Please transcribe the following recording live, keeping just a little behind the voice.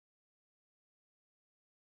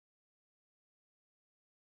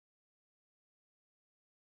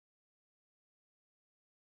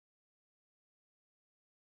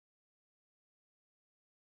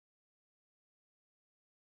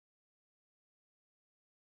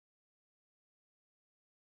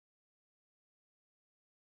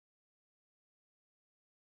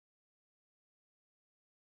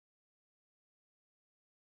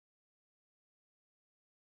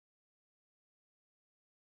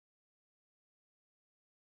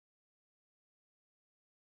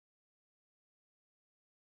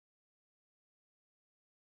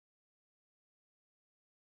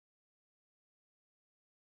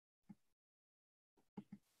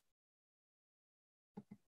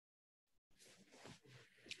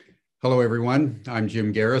Hello, everyone. I'm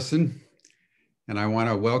Jim Garrison, and I want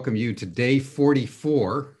to welcome you to day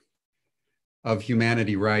 44 of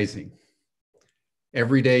Humanity Rising.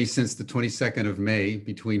 Every day since the 22nd of May,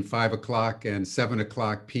 between 5 o'clock and 7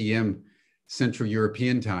 o'clock p.m. Central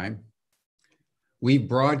European Time, we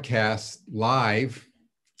broadcast live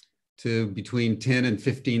to between 10 and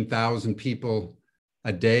 15,000 people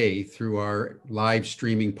a day through our live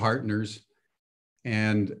streaming partners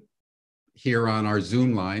and here on our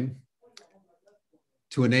Zoom line,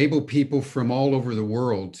 to enable people from all over the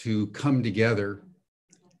world to come together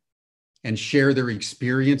and share their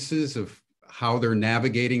experiences of how they're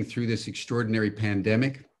navigating through this extraordinary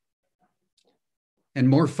pandemic. And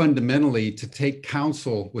more fundamentally, to take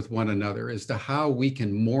counsel with one another as to how we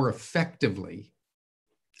can more effectively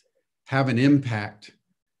have an impact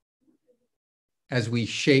as we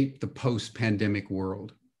shape the post-pandemic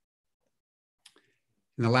world.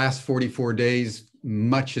 In the last 44 days,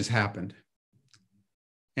 much has happened.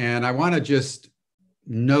 And I want to just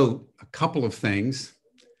note a couple of things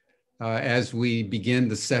as we begin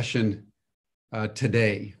the session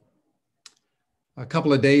today. A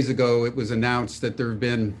couple of days ago, it was announced that there have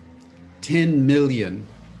been 10 million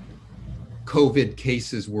COVID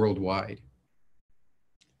cases worldwide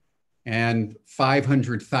and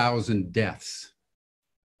 500,000 deaths.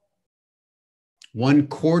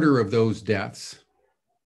 1/4 of those deaths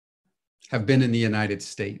have been in the United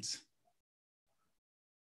States.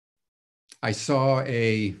 I saw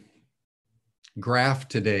a graph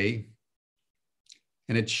today,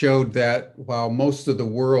 and it showed that while most of the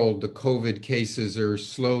world, the COVID cases are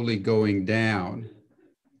slowly going down,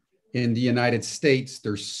 in the United States,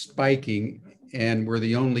 they're spiking, and we're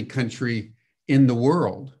the only country in the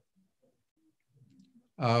world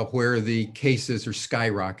where the cases are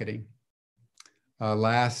skyrocketing.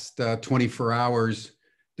 Last 24 hours,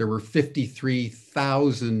 there were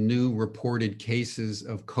 53,000 new reported cases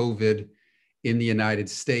of COVID in the United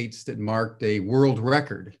States that marked a world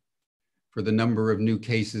record for the number of new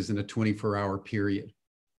cases in a 24-hour period.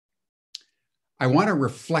 I want to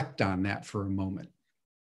reflect on that for a moment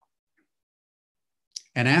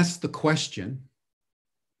and ask the question,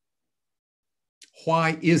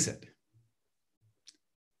 why is it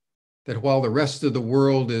that while the rest of the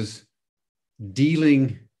world is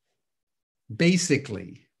dealing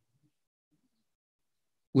basically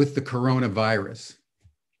with the coronavirus,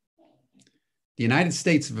 the United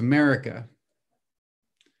States of America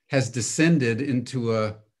has descended into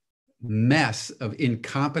a mess of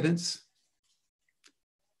incompetence,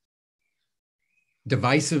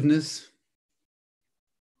 divisiveness,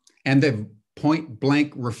 and the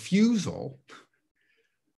point-blank refusal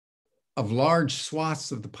of large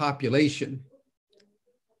swaths of the population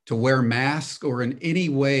to wear masks or in any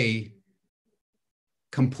way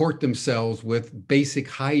comport themselves with basic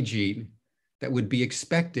hygiene that would be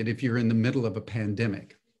expected if you're in the middle of a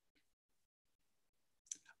pandemic.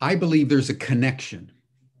 I believe there's a connection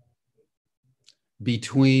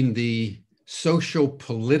between the social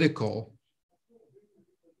political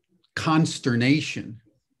consternation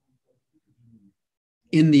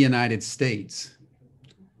in the United States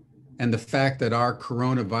and the fact that our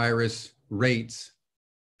coronavirus rates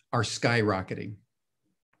are skyrocketing.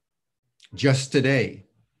 Just today,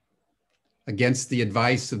 against the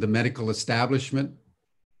advice of the medical establishment,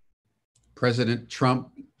 President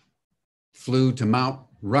Trump flew to Mount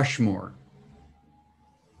Rushmore,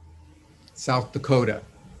 South Dakota,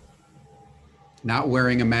 not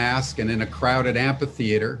wearing a mask and in a crowded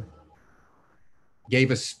amphitheater, gave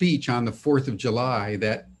a speech on the 4th of July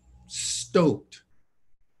that stoked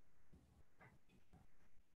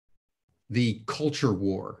the culture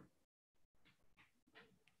war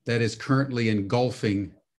that is currently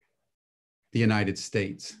engulfing the United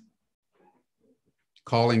States,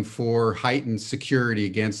 calling for heightened security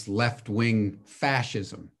against left-wing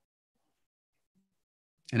fascism,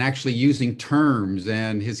 and actually using terms,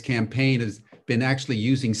 and his campaign has been actually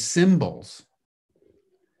using symbols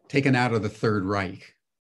taken out of the Third Reich.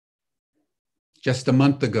 Just a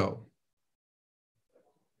month ago,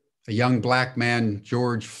 a young black man,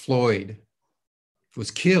 George Floyd,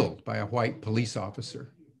 was killed by a white police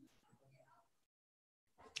officer.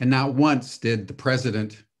 And not once did the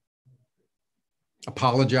president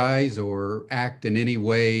apologize or act in any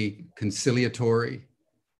way conciliatory,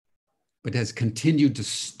 but has continued to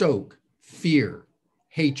stoke fear,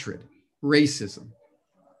 hatred, racism.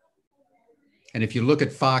 And if you look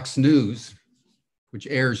at Fox News, which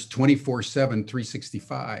airs 24/7,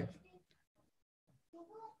 365,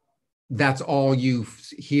 that's all you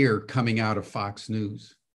hear coming out of Fox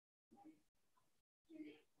News.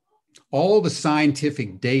 All the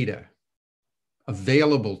scientific data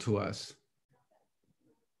available to us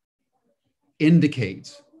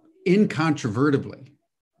indicates incontrovertibly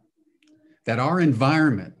that our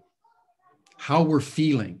environment, how we're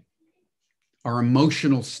feeling, our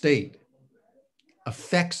emotional state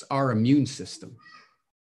affects our immune system.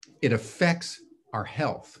 It affects our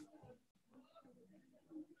health.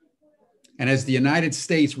 And as the United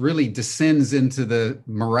States really descends into the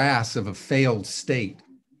morass of a failed state,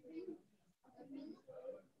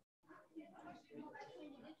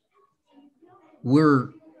 we're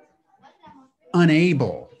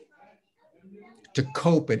unable to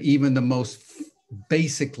cope at even the most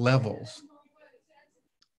basic levels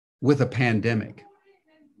with a pandemic.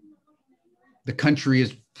 The country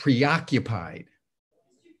is preoccupied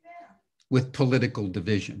with political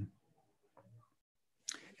division.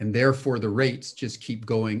 And therefore, the rates just keep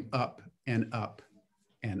going up and up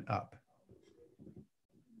and up.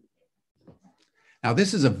 Now,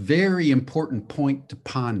 this is a very important point to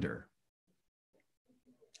ponder.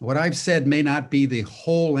 What I've said may not be the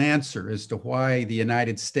whole answer as to why the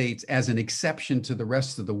United States, as an exception to the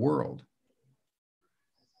rest of the world,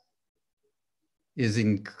 is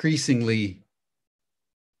increasingly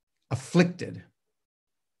afflicted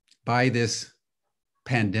by this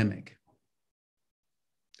pandemic.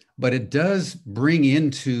 But it does bring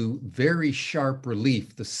into very sharp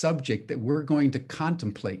relief the subject that we're going to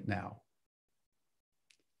contemplate now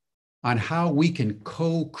on how we can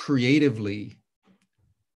co-creatively,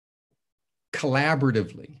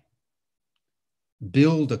 collaboratively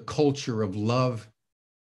build a culture of love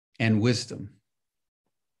and wisdom.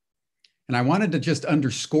 And I wanted to just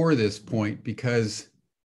underscore this point because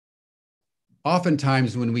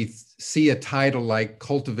oftentimes when we see a title like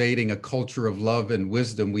Cultivating a Culture of Love and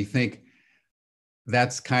Wisdom, we think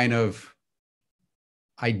that's kind of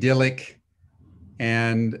idyllic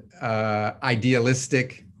and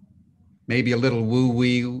idealistic, maybe a little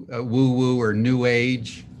woo-woo or new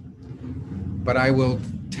age. But I will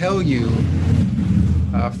tell you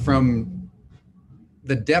from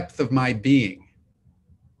the depth of my being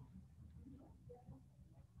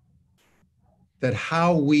that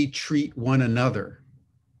how we treat one another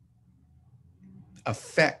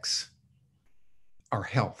affects our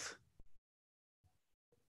health.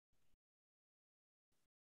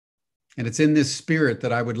 And it's in this spirit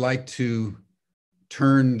that I would like to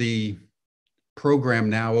turn the program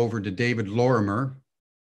now over to David Lorimer,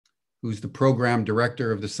 who's the program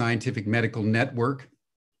director of the Scientific Medical Network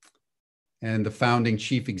and the founding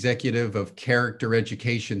chief executive of Character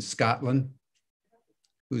Education Scotland,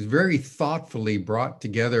 who's very thoughtfully brought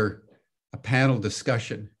together a panel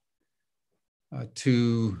discussion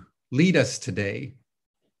to lead us today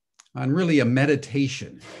on really a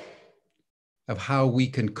meditation of how we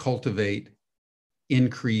can cultivate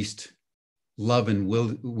increased love and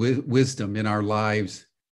wisdom in our lives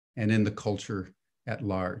and in the culture at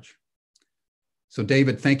large. So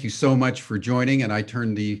David, thank you so much for joining, and I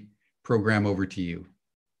turn the program over to you.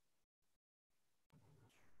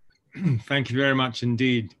 Thank you very much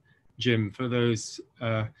indeed, Jim, for those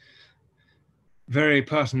very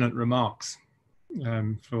pertinent remarks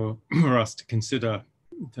for us to consider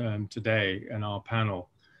today in our panel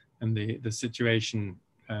and the situation.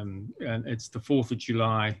 And it's the 4th of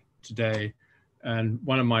July today. And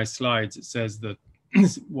one of my slides, it says that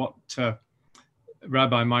what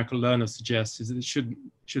Rabbi Michael Lerner suggests is that it should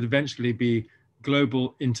eventually be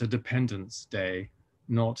Global Interdependence Day,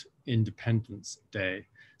 not Independence Day.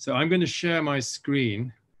 So I'm going to share my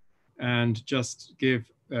screen and just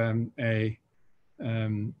give a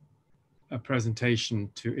presentation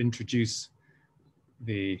to introduce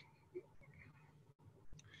the,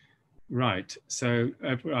 right. So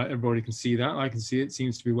everybody can see that. I can see it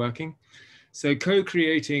seems to be working. So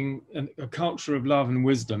co-creating a culture of love and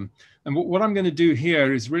wisdom. And what I'm going to do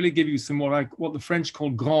here is really give you some more like what the French call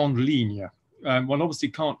grande ligne. One obviously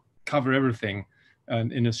can't cover everything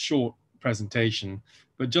in a short presentation,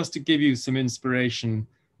 but just to give you some inspiration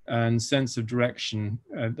and sense of direction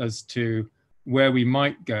as to where we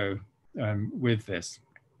might go with this.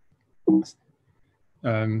 Wait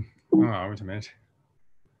a minute.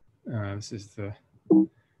 This is the...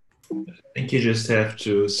 I think you just have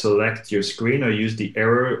to select your screen or use the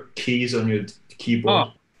arrow keys on your keyboard.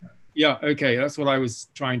 Oh, yeah, okay, that's what I was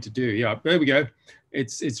trying to do. Yeah, there we go.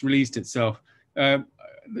 It's released itself.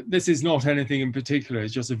 This is not anything in particular.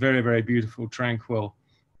 It's just a very, very beautiful, tranquil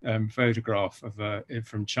photograph of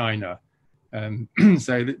from China.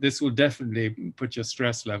 So this will definitely put your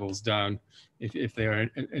stress levels down if they are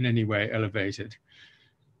in any way elevated.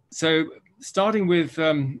 So starting with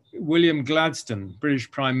William Gladstone, British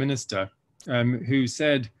Prime Minister, who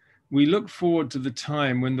said, "We look forward to the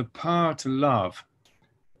time when the power to love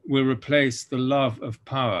will replace the love of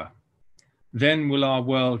power. Then will our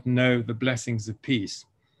world know the blessings of peace.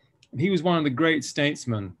 And he was one of the great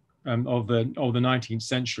statesmen of the 19th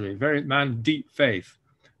century, very man of deep faith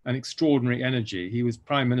and extraordinary energy. He was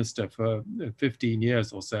prime minister for 15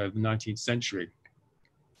 years or so of the 19th century.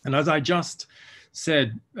 And as I just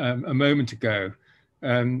said a moment ago,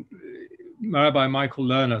 Rabbi Michael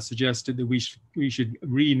Lerner suggested that we should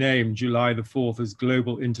rename July the 4th as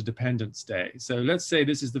Global Interdependence Day. So let's say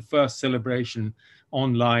this is the first celebration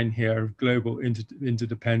online here of Global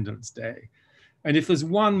Interdependence Day. And if there's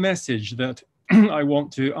one message that I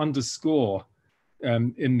want to underscore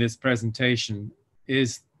in this presentation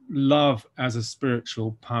is love as a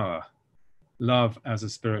spiritual power. Love as a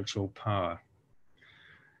spiritual power.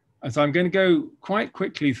 And so I'm going to go quite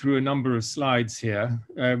quickly through a number of slides here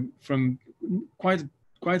from quite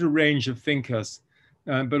a range of thinkers,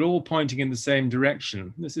 but all pointing in the same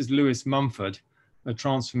direction. This is Lewis Mumford, The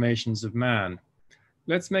Transformations of Man.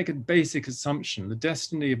 Let's make a basic assumption. The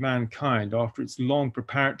destiny of mankind after its long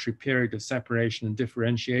preparatory period of separation and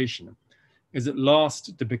differentiation is at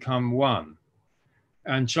last to become one.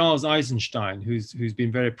 And Charles Eisenstein, who's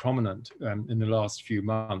been very prominent in the last few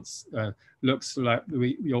months, looks like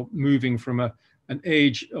you're moving from an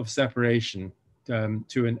age of separation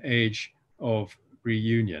to an age of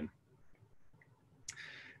reunion.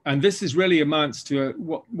 And this is really amounts to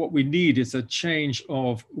what we need is a change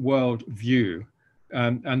of world view.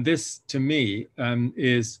 And this, to me,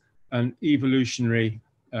 is an evolutionary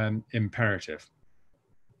imperative.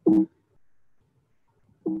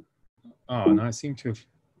 Oh, and I seem to have,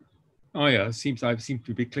 oh yeah, I seem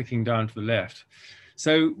to be clicking down to the left.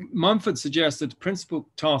 So Mumford suggests that the principal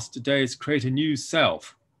task today is to create a new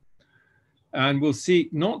self. And we'll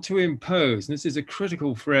seek not to impose, and this is a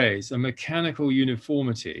critical phrase, a mechanical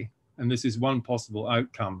uniformity, and this is one possible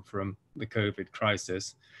outcome from the COVID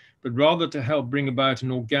crisis, but rather to help bring about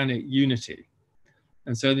an organic unity.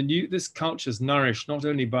 And so this culture is nourished not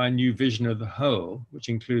only by a new vision of the whole, which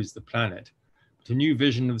includes the planet, but a new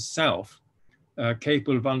vision of self,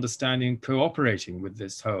 capable of understanding and cooperating with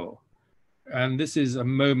this whole. And this is a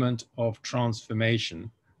moment of transformation.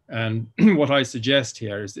 And what I suggest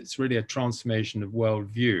here is it's really a transformation of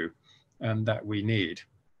worldview that we need.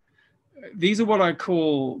 These are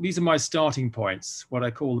my starting points, what I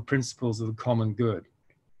call the principles of the common good.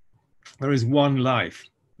 There is one life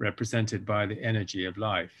represented by the energy of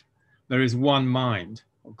life. There is one mind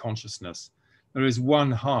or consciousness. There is one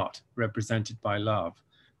heart represented by love.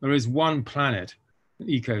 There is one planet, an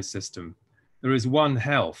ecosystem. There is one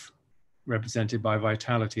health represented by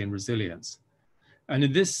vitality and resilience. And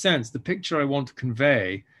in this sense, the picture I want to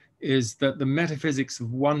convey is that the metaphysics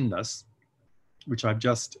of oneness, which I've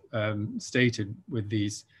just stated with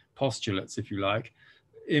these postulates, if you like,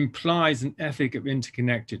 implies an ethic of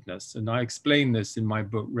interconnectedness. And I explain this in my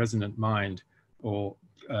book, Resonant Mind, or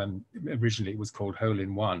originally it was called Hole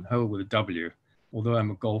in One, Hole with a W. Although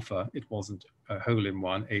I'm a golfer, it wasn't a hole in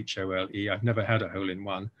one, H-O-L-E. I've never had a hole in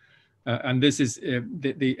one. And this is,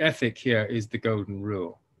 the ethic here is the golden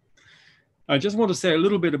rule. I just want to say a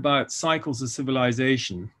little bit about cycles of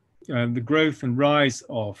civilization, the growth and rise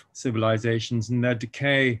of civilizations and their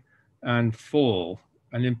decay and fall,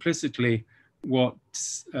 and implicitly what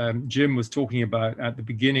Jim was talking about at the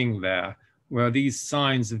beginning there, were these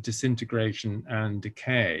signs of disintegration and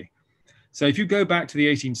decay. So if you go back to the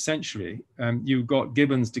 18th century, you've got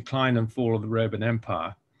Gibbon's Decline and Fall of the Roman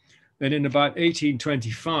Empire. Then in about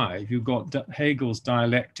 1825, you've got Hegel's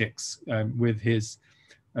dialectics with his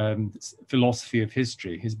philosophy of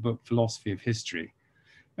history, his book, Philosophy of History.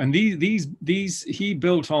 And he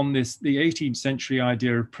built on this, the 18th century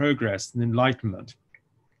idea of progress and enlightenment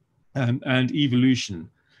and evolution.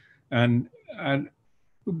 And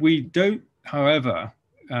we don't, however,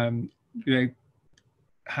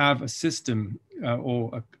 have a system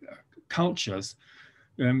or cultures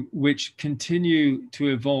which continue to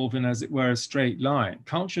evolve in, as it were, a straight line.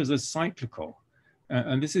 Cultures are cyclical.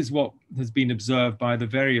 And this is what has been observed by the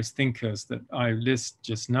various thinkers that I list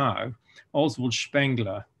just now. Oswald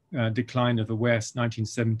Spengler, Decline of the West,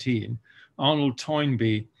 1917. Arnold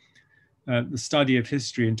Toynbee, The Study of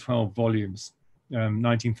History in 12 volumes,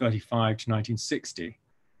 1935 to 1960.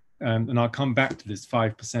 And I'll come back to this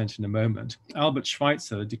 5% in a moment. Albert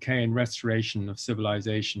Schweitzer, Decay and Restoration of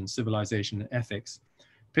Civilization, Civilization and Ethics.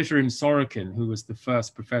 Pitirim Sorokin, who was the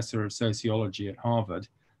first professor of sociology at Harvard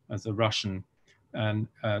as a Russian, and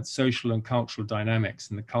social and cultural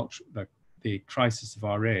dynamics and the crisis of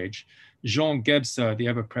our age. Jean Gebser, The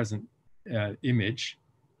Ever-Present The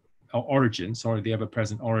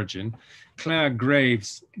Ever-Present Origin. Claire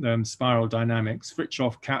Graves, Spiral Dynamics.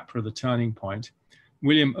 Fritjof Capra, The Turning Point.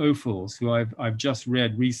 William Ophuls, who I've just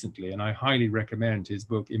read recently, and I highly recommend his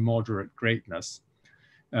book, Immoderate Greatness,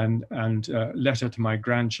 and Letter to My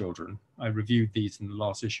Grandchildren. I reviewed these in the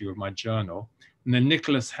last issue of my journal. And then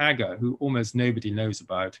Nicholas Hager, who almost nobody knows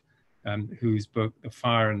about, whose book, The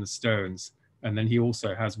Fire and the Stones. And then he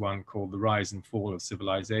also has one called The Rise and Fall of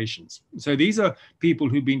Civilizations. So these are people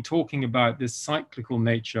who've been talking about this cyclical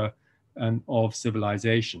nature of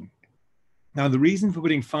civilization. Now, the reason for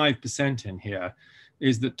putting 5% in here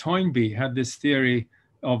is that Toynbee had this theory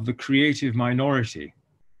of the creative minority,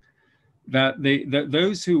 that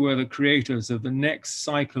those who were the creators of the next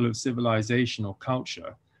cycle of civilization or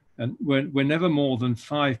culture and were never more than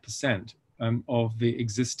 5% of the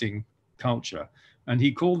existing culture. And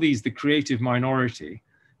he called these the creative minority.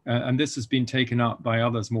 And this has been taken up by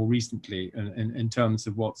others more recently in terms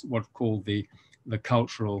of what's called the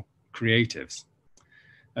cultural creatives.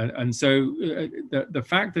 And so the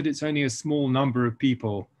fact that it's only a small number of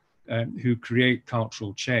people who create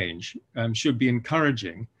cultural change should be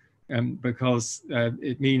encouraging, because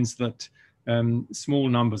it means that small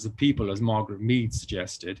numbers of people, as Margaret Mead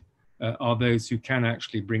suggested, are those who can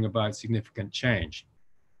actually bring about significant change.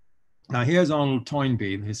 Now, here's Arnold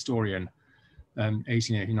Toynbee, the historian,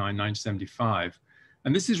 1889-1975.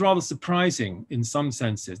 And this is rather surprising in some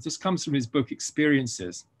senses. This comes from his book,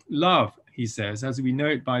 Experiences. Love, he says, as we know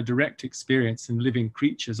it by direct experience in living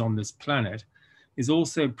creatures on this planet, is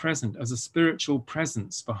also present as a spiritual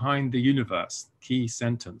presence behind the universe. Key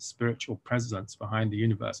sentence, spiritual presence behind the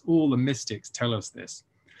universe. All the mystics tell us this.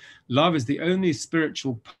 Love is the only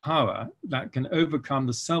spiritual power that can overcome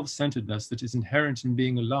the self-centeredness that is inherent in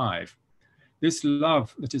being alive. This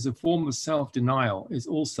love that is a form of self-denial is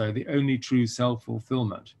also the only true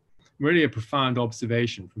self-fulfillment. Really a profound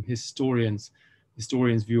observation from historians'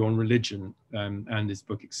 view on religion and his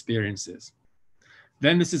book Experiences.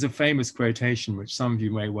 Then this is a famous quotation, which some of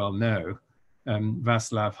you may well know,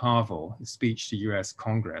 Václav Havel, his speech to US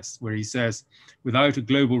Congress, where he says, without a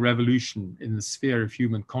global revolution in the sphere of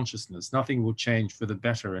human consciousness, nothing will change for the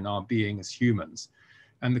better in our being as humans,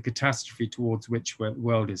 and the catastrophe towards which the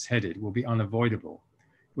world is headed will be unavoidable.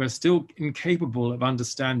 We're still incapable of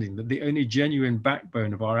understanding that the only genuine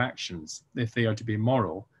backbone of our actions, if they are to be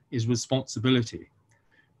moral, is responsibility.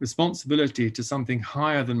 Responsibility to something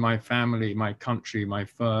higher than my family, my country, my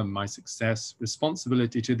firm, my success,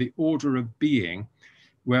 responsibility to the order of being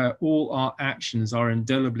where all our actions are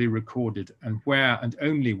indelibly recorded and where and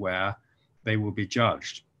only where they will be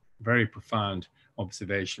judged. Very profound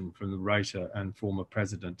observation from the writer and former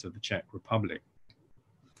president of the Czech Republic.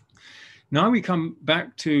 Now we come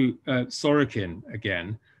back to Sorokin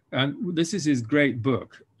again, and this is his great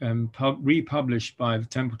book, republished by the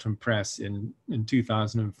Templeton Press in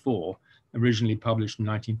 2004, originally published in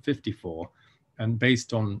 1954, and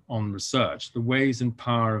based on research, The Ways and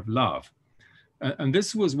Power of Love. And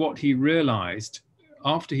this was what he realized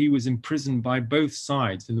after he was imprisoned by both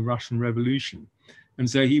sides in the Russian Revolution. And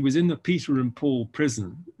so he was in the Peter and Paul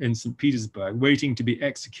prison in St. Petersburg, waiting to be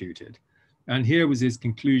executed. And here was his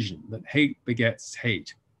conclusion, that hate begets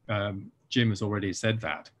hate. Jim has already said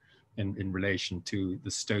that in relation to the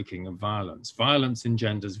stoking of violence. Violence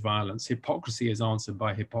engenders violence. Hypocrisy is answered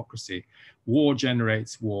by hypocrisy. War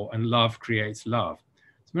generates war, and love creates love.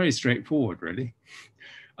 It's very straightforward, really.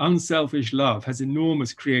 Unselfish love has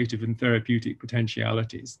enormous creative and therapeutic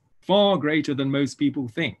potentialities, far greater than most people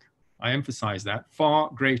think. I emphasize that, far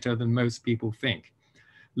greater than most people think.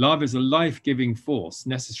 Love is a life-giving force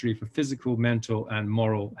necessary for physical, mental, and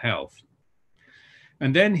moral health.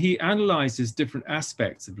 And then he analyzes different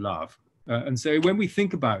aspects of love. And so when we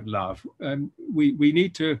think about love, we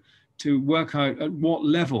need to work out at what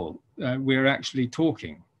level we're actually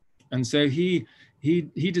talking. And so he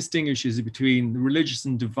distinguishes between the religious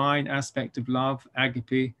and divine aspect of love,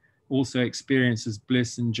 agape, also experiences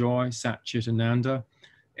bliss and joy, satchitananda.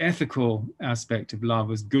 Ethical aspect of love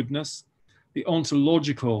as goodness. The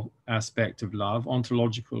ontological aspect of love,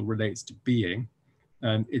 ontological relates to being,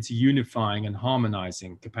 its unifying and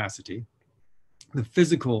harmonizing capacity. The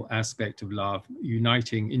physical aspect of love,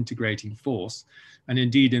 uniting, integrating force. And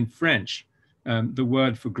indeed in French, the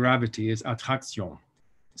word for gravity is attraction,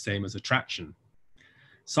 same as attraction.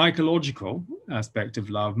 Psychological aspect of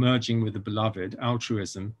love, merging with the beloved,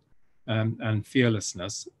 altruism and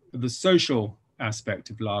fearlessness. The social aspect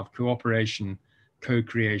of love, cooperation,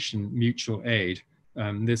 co-creation, mutual aid.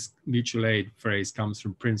 This mutual aid phrase comes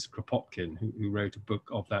from Prince Kropotkin, who wrote a book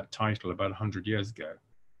of that title about 100 years ago.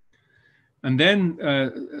 And then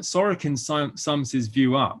Sorokin sums his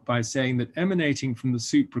view up by saying that emanating from the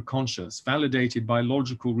supraconscious, validated by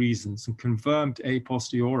logical reasons and confirmed a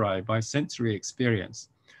posteriori by sensory experience,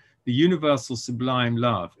 the universal sublime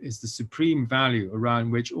love is the supreme value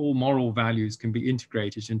around which all moral values can be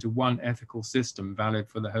integrated into one ethical system valid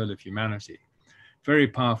for the whole of humanity. Very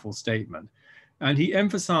powerful statement. And he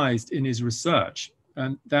emphasized in his research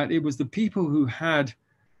that it was the people who had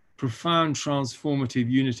profound transformative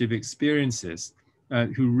unitive experiences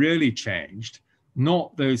who really changed,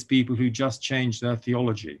 not those people who just changed their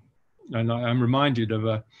theology. And I'm reminded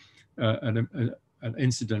of an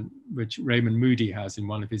incident which Raymond Moody has in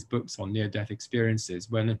one of his books on near-death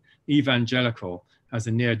experiences, when an evangelical has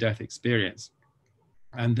a near-death experience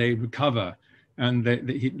and they recover and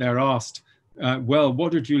they're asked, well,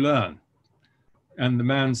 what did you learn? And the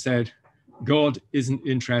man said, God isn't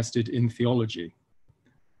interested in theology.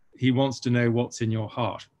 He wants to know what's in your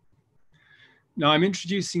heart. Now, I'm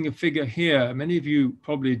introducing a figure here, many of you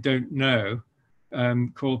probably don't know,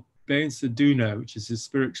 called Duno, which is his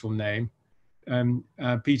spiritual name.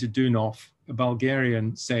 Peter Dunov, a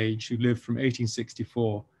Bulgarian sage who lived from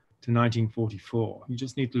 1864 to 1944. You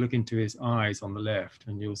just need to look into his eyes on the left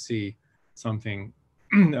and you'll see something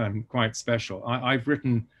quite special. I've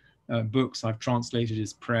written books, I've translated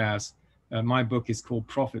his prayers. My book is called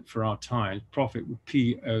Prophet for Our Time. Prophet with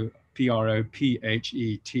P-R-O-P-H-E-T,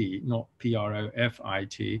 not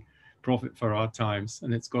P-R-O-F-I-T, Prophet for Our Times,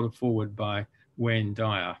 and it's got a foreword by Wayne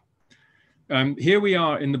Dyer. Here we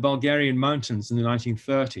are in the Bulgarian mountains in the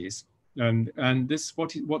 1930s, and this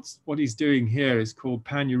what he's doing here is called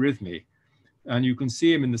paneurythmy, and you can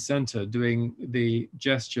see him in the center doing the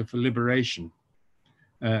gesture for liberation.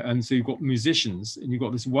 And so you've got musicians, and you've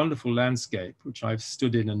got this wonderful landscape, which I've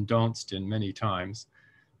stood in and danced in many times.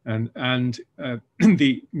 And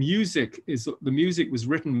the music was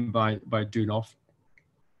written by Dunov,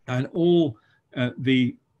 and all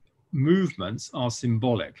the movements are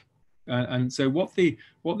symbolic. And so what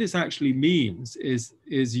this actually means is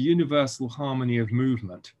universal harmony of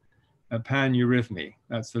movement, paneurythmy.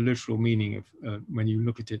 That's the literal meaning of when you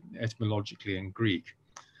look at it etymologically in Greek.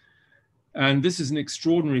 And this is an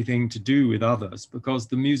extraordinary thing to do with others, because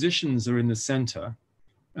the musicians are in the center,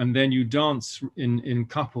 and then you dance in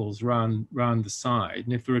couples round the side.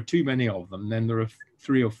 And if there are too many of them, then there are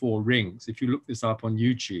 3 or 4 rings. If you look this up on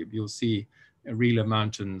YouTube, you'll see Arila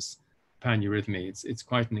Mountains paneurythmy. It's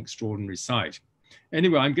quite an extraordinary sight.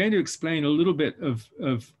 Anyway, I'm going to explain a little bit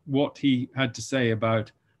of what he had to say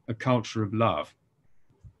about a culture of love.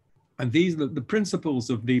 And these are the principles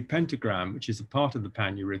of the pentagram, which is a part of the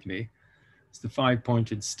paneurythmy. It's the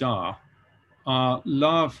 5-pointed star, are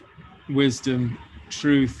love, wisdom,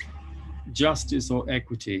 truth, justice or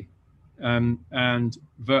equity, and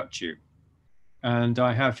virtue. And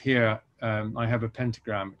I have here, I have a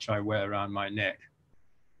pentagram which I wear around my neck,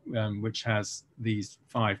 which has these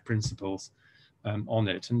 5 principles on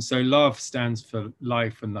it. And so love stands for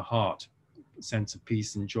life and the heart, sense of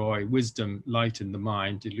peace and joy. Wisdom, light in the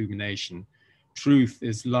mind, illumination. Truth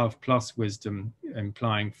is love plus wisdom,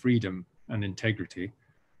 implying freedom and integrity.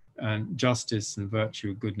 And justice and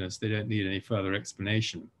virtue, goodness, they don't need any further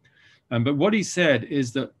explanation. But what he said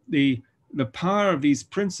is that the power of these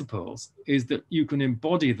principles is that you can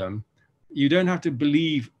embody them. You don't have to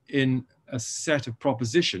believe in a set of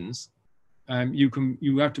propositions.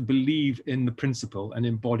 You have to believe in the principle and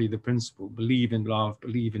embody the principle. Believe in love,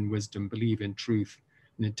 believe in wisdom, believe in truth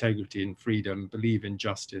and integrity and freedom, believe in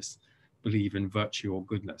justice, believe in virtue or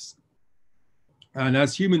goodness. And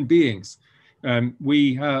as human beings,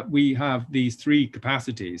 we have these 3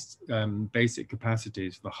 capacities, basic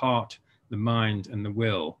capacities: the heart, the mind, and the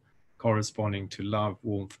will, corresponding to love,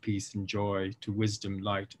 warmth, peace, and joy, to wisdom,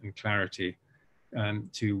 light, and clarity,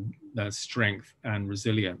 to strength and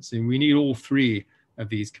resilience. And we need all 3 of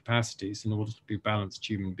these capacities in order to be balanced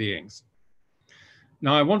human beings.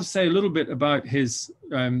 Now, I want to say a little bit about his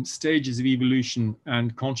stages of evolution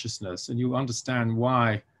and consciousness, and you'll understand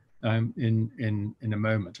why in a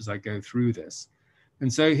moment as I go through this.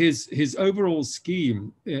 And so his overall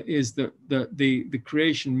scheme is that the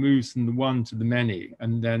creation moves from the one to the many,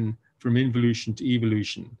 and then from involution to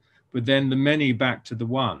evolution, but then the many back to the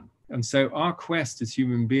one. And so our quest as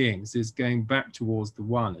human beings is going back towards the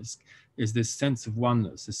one, is this sense of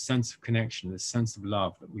oneness, this sense of connection, this sense of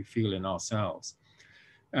love that we feel in ourselves.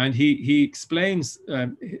 And he explains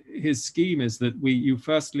his scheme is that you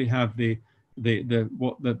firstly have the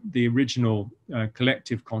original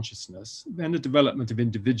collective consciousness, then the development of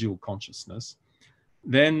individual consciousness,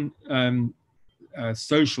 then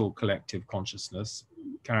social collective consciousness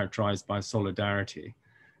characterized by solidarity,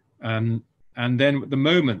 and then the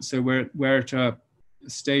moment. So we're at a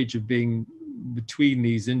stage of being between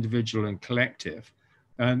these individual and collective,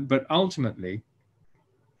 but ultimately,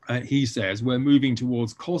 he says, we're moving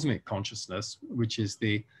towards cosmic consciousness, which is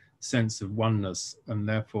the sense of oneness, and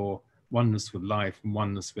therefore oneness with life and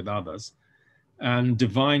oneness with others, and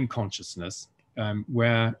divine consciousness,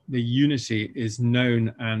 where the unity is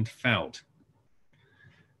known and felt.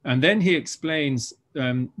 And then he explains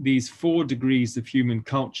these 4 degrees of human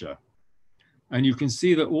culture. And you can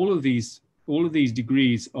see that all of these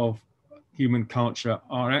degrees of human culture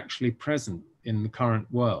are actually present in the current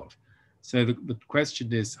world. So the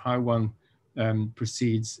question is how one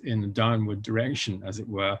proceeds in a downward direction, as it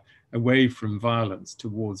were, away from violence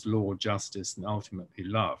towards law, justice, and ultimately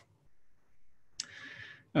love.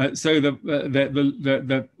 So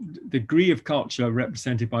the degree of culture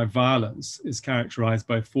represented by violence is characterized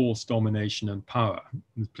by force, domination, and power.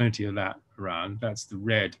 There's plenty of that around. That's the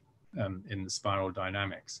red in the spiral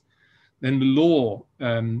dynamics. Then the law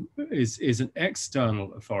is an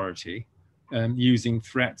external authority using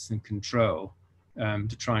threats and control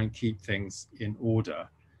to try and keep things in order.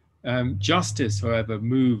 Justice, however,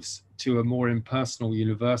 moves to a more impersonal,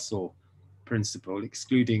 universal principle,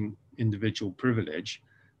 excluding individual privilege.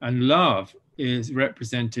 And love is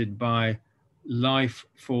represented by life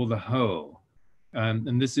for the whole.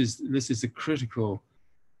 And this is a critical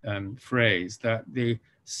phrase, that the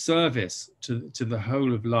service to the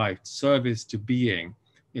whole of life, service to being,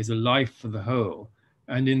 is a life for the whole.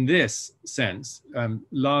 And in this sense,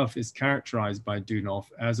 love is characterized by Dunoff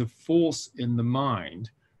as a force in the mind,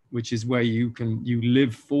 which is where you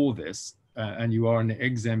live for this, and you are an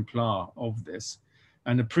exemplar of this,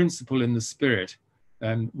 and a principle in the spirit,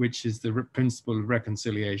 which is the principle of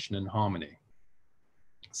reconciliation and harmony.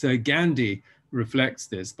 So Gandhi reflects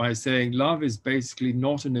this by saying love is basically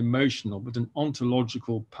not an emotional, but an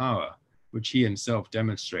ontological power, which he himself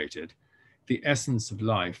demonstrated, the essence of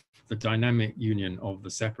life, the dynamic union of the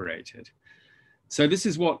separated. So this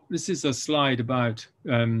is a slide about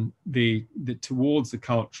towards the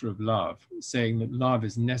culture of love, saying that love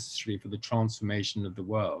is necessary for the transformation of the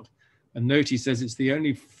world. And note he says it's the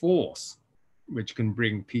only force which can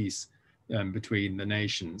bring peace between the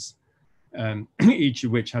nations, each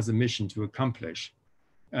of which has a mission to accomplish.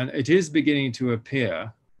 And it is beginning to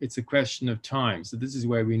appear. It's a question of time. So this is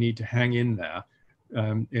where we need to hang in there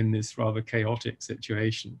in this rather chaotic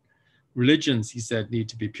situation. Religions, he said, need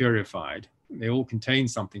to be purified. They all contain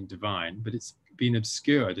something divine, but it's been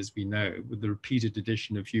obscured, as we know, with the repeated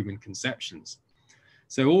addition of human conceptions.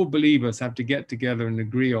 So all believers have to get together and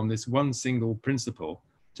agree on this one single principle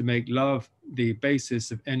to make love the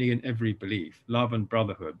basis of any and every belief. Love and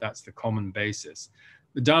brotherhood, that's the common basis.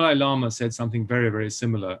 The Dalai Lama said something very, very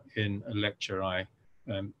similar in a lecture I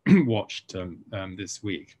watched this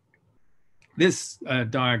week. This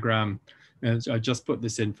diagram, I just put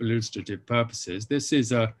this in for illustrative purposes. This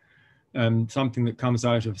is something that comes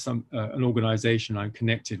out of an organization I'm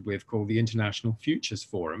connected with called the International Futures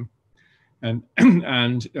Forum. And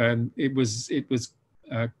it was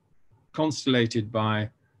constellated by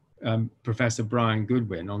Professor Brian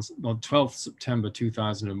Goodwin on 12th September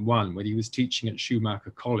 2001, when he was teaching at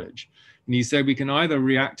Schumacher College. And he said we can either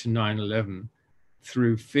react to 9/11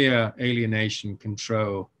 through fear, alienation,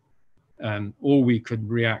 control, or we could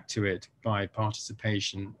react to it by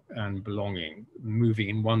participation and belonging, moving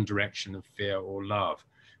in one direction of fear or love.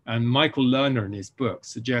 And Michael Lerner in his book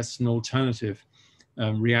suggests an alternative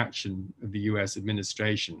reaction of the US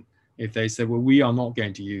administration. If they said, well, we are not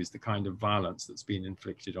going to use the kind of violence that's been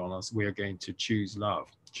inflicted on us, we are going to choose love,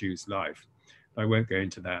 choose life. I won't go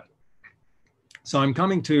into that. So I'm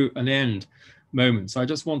coming to an end moment. So I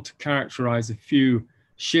just want to characterize a few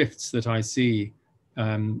shifts that I see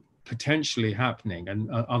potentially happening, and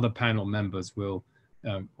other panel members will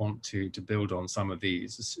want to build on some of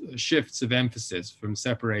these. Shifts of emphasis from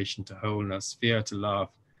separation to wholeness, fear to love,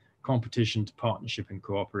 competition to partnership and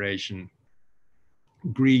cooperation,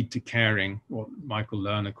 greed to caring, what Michael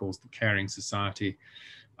Lerner calls the caring society,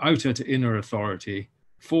 outer to inner authority,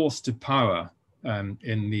 force to power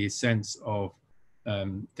in the sense of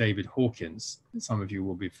David Hawkins. Some of you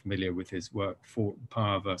will be familiar with his work, for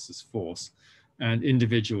Power versus Force, and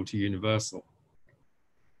individual to universal.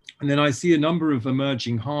 And then I see a number of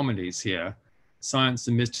emerging harmonies here. Science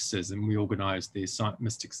and mysticism, we organized the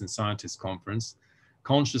Mystics and Scientists Conference.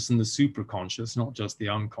 Conscious and the superconscious, not just the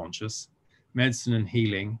unconscious. Medicine and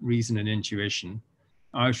healing, reason and intuition,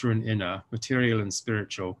 outer and inner, material and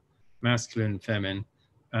spiritual, masculine and feminine,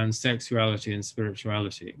 and sexuality and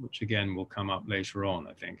spirituality, which again will come up later on,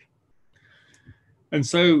 I think. And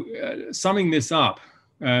so summing this up,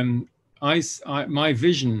 my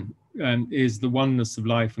vision is the oneness of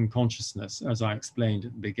life and consciousness, as I explained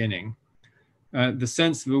at the beginning. The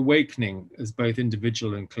sense of awakening as both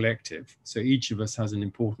individual and collective. So each of us has an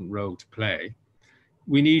important role to play.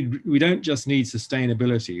 we don't just need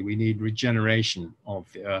sustainability, we need regeneration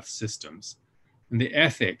of the Earth systems. And the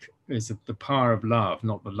ethic is the power of love,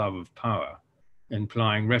 not the love of power,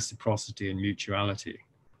 implying reciprocity and mutuality.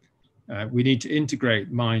 We need to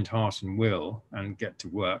integrate mind, heart, and will and get to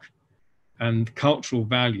work. And cultural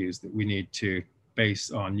values that we need to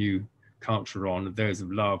base our new culture on are those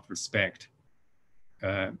of love, respect,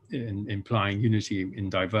 implying unity in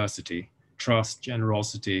diversity, trust,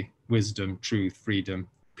 generosity, wisdom, truth, freedom,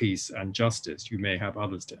 peace, and justice. You may have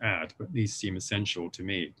others to add, but these seem essential to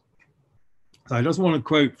me. So I just want to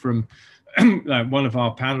quote from one of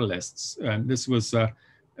our panelists. This was a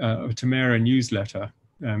Tamara newsletter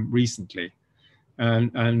recently,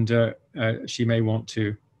 and she may want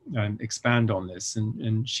to expand on this.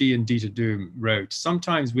 And she and Dieter Doom wrote,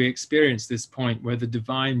 "Sometimes we experience this point where the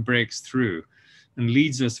divine breaks through and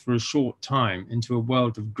leads us for a short time into a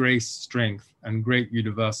world of grace, strength, and great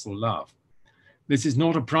universal love. This is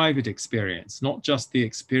not a private experience, not just the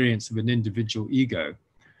experience of an individual ego,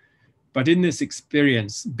 but in this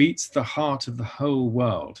experience beats the heart of the whole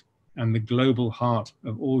world and the global heart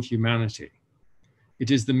of all humanity.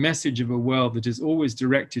 It is the message of a world that is always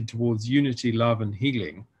directed towards unity, love, and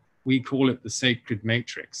healing. We call it the sacred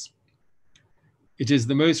matrix. It is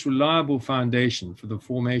the most reliable foundation for the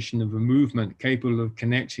formation of a movement capable of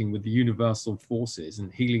connecting with the universal forces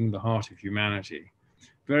and healing the heart of humanity."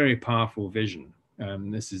 Very powerful vision.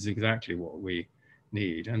 This is exactly what we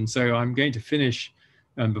need. And so I'm going to finish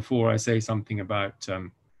before I say something about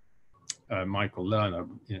Michael Lerner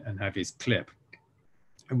and have his clip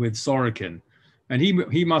with Sorokin. And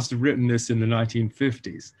he must have written this in the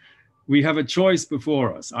 1950s. "We have a choice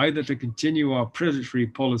before us, either to continue our predatory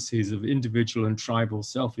policies of individual and tribal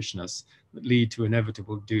selfishness that lead to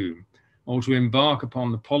inevitable doom, or to embark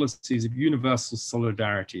upon the policies of universal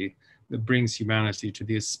solidarity that brings humanity to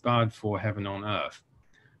the aspired for heaven on earth.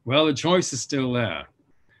 Well, the choice is still there."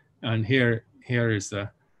 And here is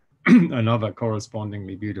another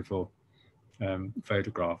correspondingly beautiful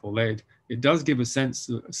photograph, although it does give a sense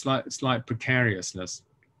of slight precariousness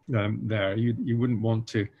there. You wouldn't want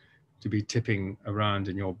to be tipping around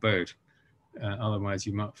in your boat, otherwise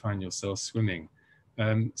you might find yourself swimming.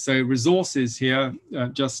 So resources here,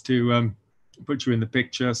 just to put you in the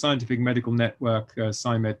picture: Scientific Medical Network,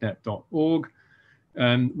 scimednet.org.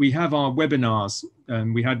 We have our webinars.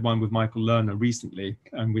 We had one with Michael Lerner recently,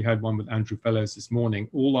 and we had one with Andrew Fellows this morning.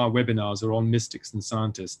 All our webinars are on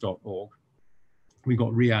mysticsandscientists.org. We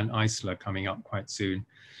got Rian Eisler coming up quite soon,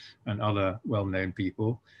 and other well-known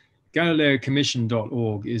people.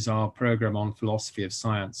 GalileoCommission.org is our program on philosophy of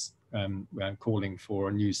science, calling for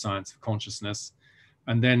a new science of consciousness.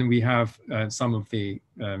 And then we have some of the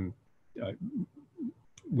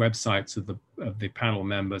websites of the panel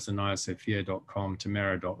members: AnaiyaSophia.com,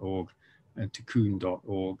 Tamara.org, and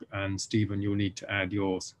Tikkun.org. And Stephen, you'll need to add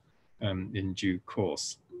yours in due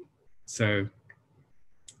course. So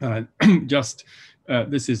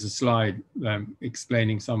this is a slide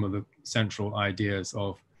explaining some of the central ideas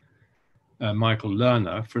of Michael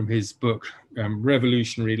Lerner from his book,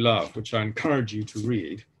 Revolutionary Love, which I encourage you to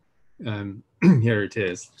read. Here it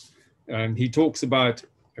is. He talks about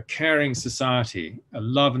a caring society, a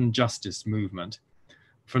love and justice movement,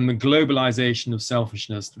 from the globalization of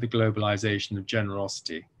selfishness to the globalization of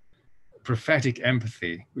generosity, prophetic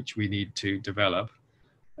empathy, which we need to develop,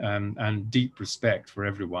 and deep respect for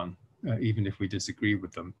everyone, even if we disagree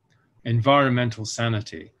with them, environmental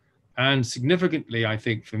sanity. And significantly, I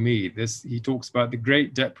think for me, he talks about the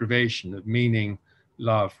great deprivation of meaning,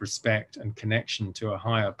 love, respect, and connection to a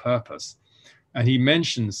higher purpose. And he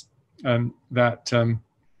mentions that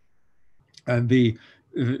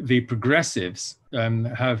the progressives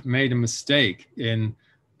have made a mistake in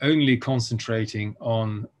only concentrating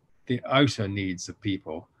on the outer needs of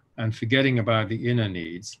people and forgetting about the inner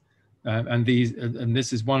needs. And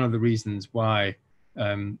this is one of the reasons why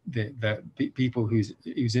the people whose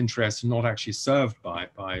interests are not actually served by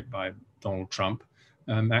Donald Trump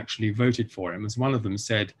actually voted for him. As one of them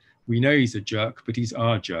said, "We know he's a jerk, but he's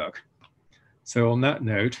our jerk." So on that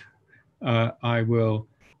note, I will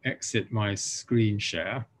exit my screen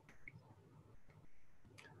share,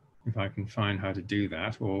 if I can find how to do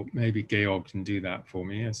that, or maybe Georg can do that for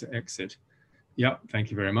me as an exit. Yeah, thank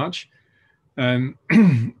you very much. And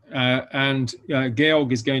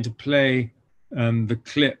Georg is going to play the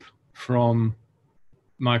clip from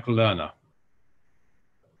Michael Lerner.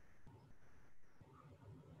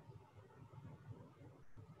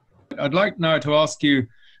 I'd like now to ask you,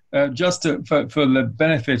 just for the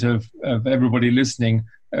benefit of everybody listening,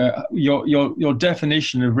 your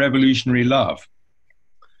definition of revolutionary love.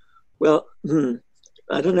 Well,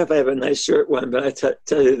 I don't know if I have a nice short one, but I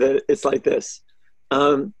tell you that it's like this.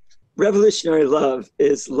 Revolutionary love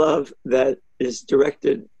is love that is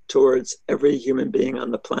directed towards every human being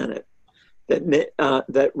on the planet,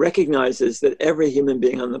 that recognizes that every human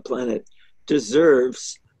being on the planet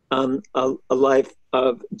deserves a life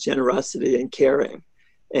of generosity and caring,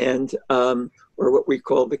 and or what we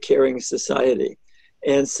call the caring society.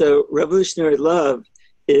 And so revolutionary love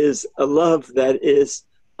is a love that is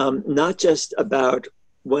not just about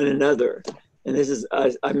one another. And this is,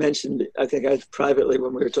 I mentioned, I think privately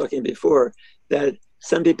when we were talking before, that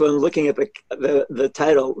some people, in looking at the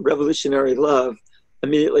title, Revolutionary Love,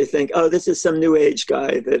 immediately think, oh, this is some new age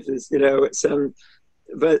guy that is,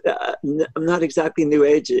 but I'm not exactly new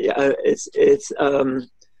agey. It's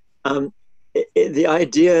the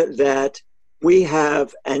idea that we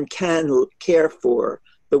have and can care for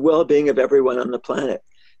the well-being of everyone on the planet.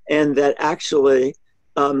 And that actually,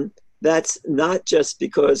 that's not just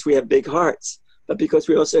because we have big hearts, but because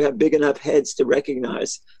we also have big enough heads to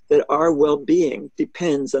recognize that our well-being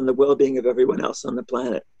depends on the well-being of everyone else on the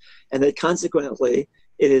planet. And that consequently,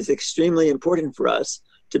 it is extremely important for us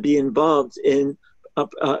to be involved in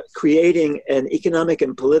creating an economic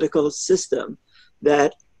and political system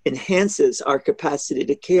that enhances our capacity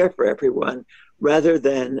to care for everyone, rather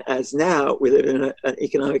than, as now, we live in an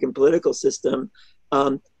economic and political system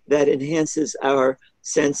that enhances our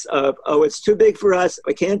sense of, oh, it's too big for us,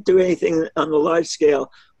 I can't do anything on the large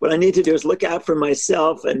scale. What I need to do is look out for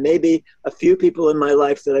myself and maybe a few people in my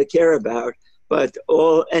life that I care about, but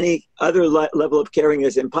any other level of caring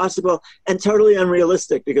is impossible and totally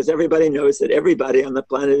unrealistic, because everybody knows that everybody on the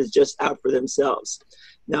planet is just out for themselves.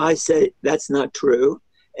 Now, I say that's not true,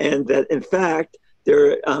 and that in fact,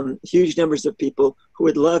 there are huge numbers of people who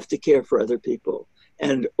would love to care for other people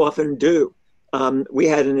and often do. We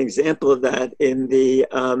had an example of that in the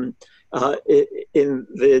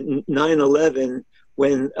 9/11,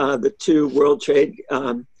 when the two World Trade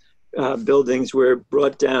buildings were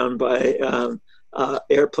brought down by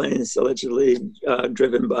airplanes allegedly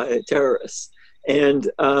driven by terrorists, and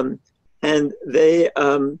they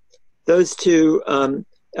those two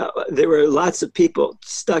there were lots of people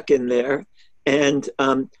stuck in there, and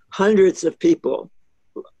hundreds and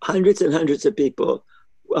hundreds of people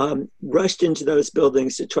rushed into those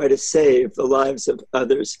buildings to try to save the lives of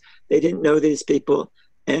others. They didn't know these people,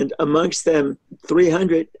 and amongst them,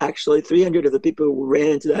 300 of the people who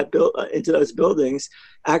ran into into those buildings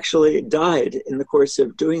actually died in the course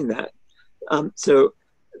of doing that. So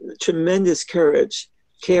tremendous courage,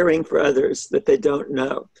 caring for others that they don't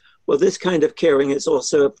know. Well, this kind of caring is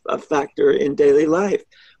also a factor in daily life.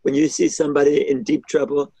 When you see somebody in deep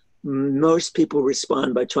trouble, most people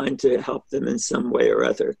respond by trying to help them in some way or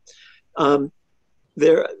other. I'm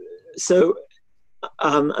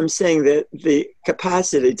saying that the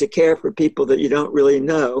capacity to care for people that you don't really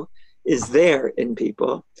know is there in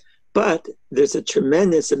people, but there's a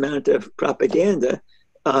tremendous amount of propaganda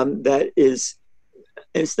that is,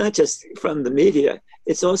 it's not just from the media,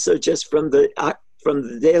 it's also just from the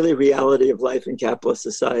daily reality of life in capitalist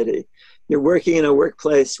society. You're working in a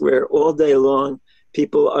workplace where all day long,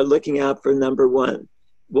 people are looking out for number one.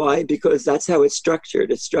 Why? Because that's how it's structured.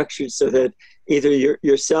 It's structured so that either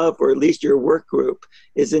yourself or at least your work group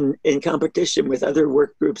is in competition with other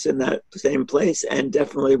work groups in that same place, and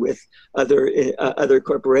definitely with other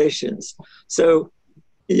corporations. So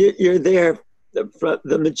you're there.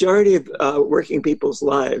 The majority of working people's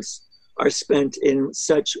lives are spent in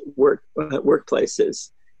such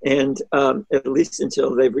workplaces, and at least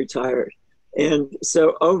until they've retired. And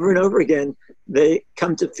so over and over again, they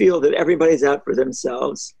come to feel that everybody's out for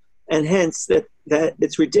themselves, and hence that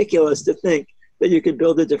it's ridiculous to think that you could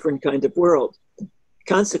build a different kind of world.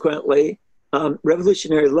 Consequently,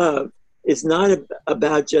 revolutionary love is not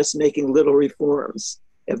about just making little reforms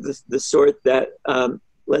of the sort that,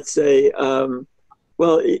 let's say,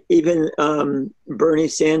 even Bernie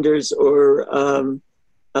Sanders or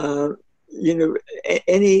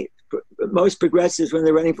most progressives, when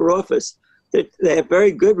they're running for office, they have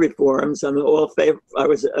very good reforms. I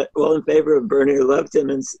was all in favor of Bernie, loved him,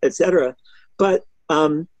 and etc. But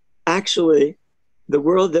actually, the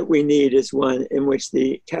world that we need is one in which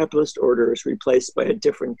the capitalist order is replaced by a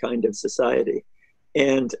different kind of society.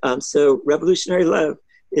 And so revolutionary love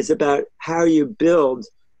is about how you build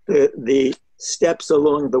the steps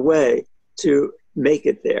along the way to make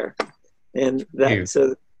it there. And that,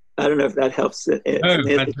 so I don't know if that helps in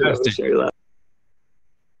revolutionary love.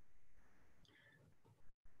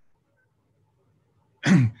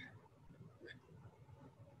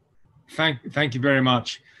 Thank you very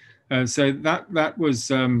much. So that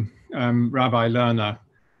was Rabbi Lerner,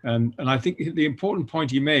 And I think the important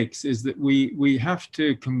point he makes is that we have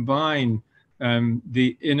to combine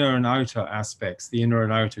the inner and outer aspects, the inner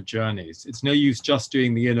and outer journeys. It's no use just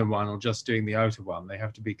doing the inner one or just doing the outer one. They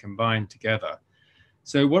have to be combined together.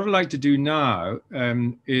 So what I'd like to do now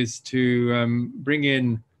is to bring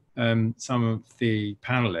in some of the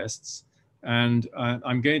panelists, and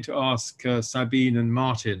I'm going to ask Sabine and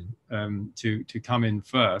Martin to come in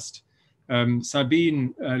first.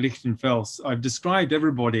 Sabine Lichtenfels, I've described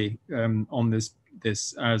everybody on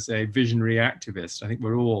this as a visionary activist. I think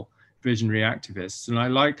we're all visionary activists, and I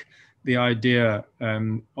like the idea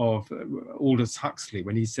of Aldous Huxley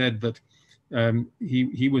when he said that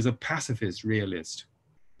he was a pacifist realist,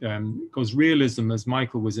 because realism, as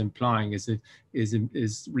Michael was implying, is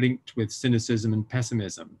linked with cynicism and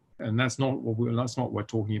pessimism, and that's not what we're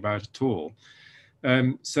talking about at all.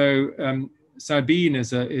 Sabine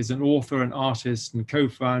is an author, an artist, and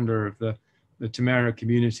co-founder of the Tamara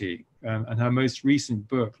community, and her most recent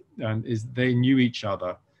book is They Knew Each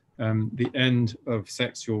Other, The End of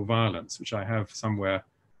Sexual Violence, which I have somewhere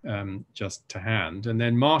just to hand. And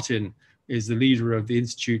then Martin is the leader of the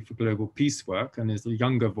Institute for Global Peace Work and is the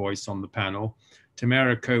younger voice on the panel,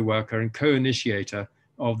 Tamara co-worker and co-initiator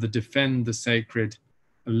of the Defend the Sacred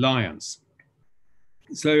Alliance.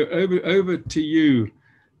 So over to you,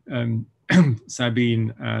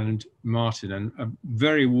 Sabine and Martin, and a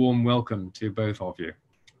very warm welcome to both of you.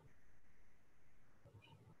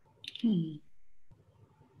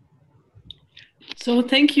 So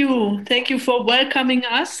thank you for welcoming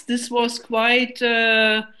us. This was quite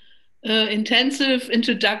intensive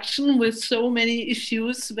introduction with so many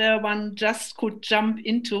issues where one just could jump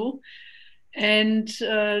into. And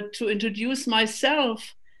to introduce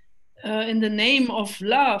myself, in the name of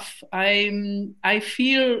love, I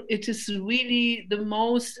feel it is really the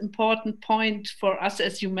most important point for us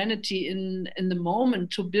as humanity in the moment,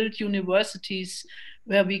 to build universities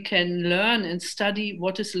where we can learn and study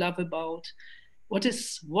what is love about. What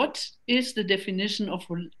is the definition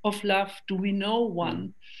of love? Do we know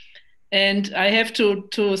one? And I have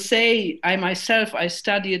to say, I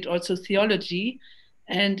studied also theology.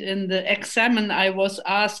 And in the examen, I was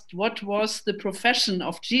asked, what was the profession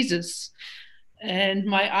of Jesus? And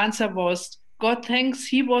my answer was, God thanks,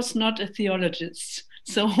 he was not a theologist.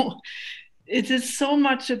 So it is so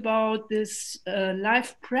much about this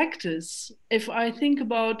life practice. If I think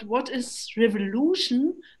about what is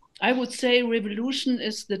revolution, I would say revolution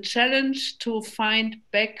is the challenge to find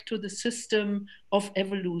back to the system of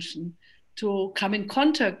evolution, to come in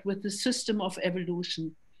contact with the system of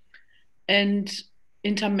evolution. And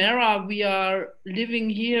in Tamara, we are living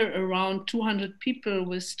here around 200 people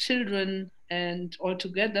with children and all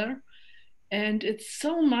together. And it's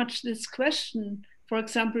so much this question, for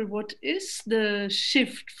example, what is the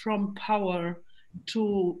shift from power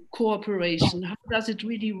to cooperation? How does it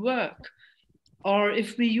really work? Or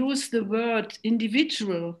if we use the word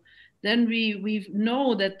individual, then we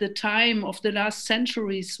know that the time of the last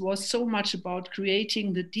centuries was so much about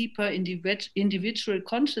creating the deeper individual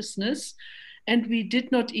consciousness. And we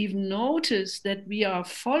did not even notice that we are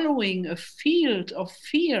following a field of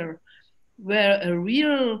fear where a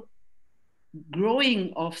real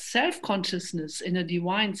growing of self-consciousness in a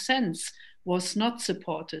divine sense was not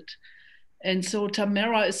supported. And so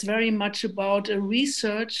Tamara is very much about a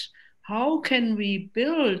research. How can we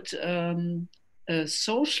build a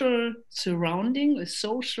social surrounding, a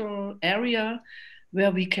social area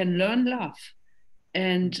where we can learn love?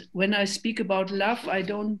 And when I speak about love, I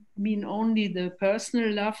don't mean only the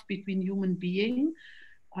personal love between human beings.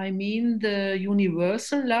 I mean the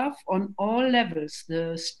universal love on all levels,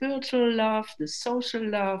 the spiritual love, the social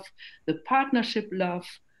love, the partnership love.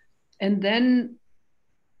 And then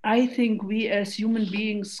I think we as human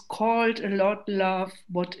beings called a lot love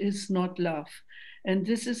what is not love. And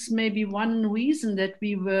this is maybe one reason that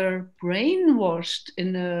we were brainwashed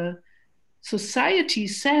in a society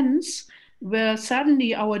sense where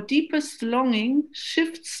suddenly our deepest longing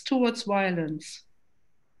shifts towards violence.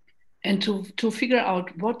 And to figure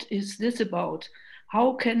out what is this about?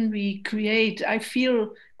 How can we create? I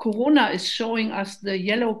feel Corona is showing us the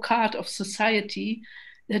yellow card of society,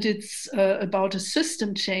 that it's about a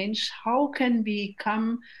system change. How can we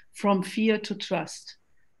come from fear to trust?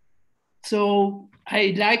 So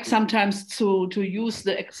I like sometimes to use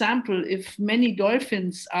the example, if many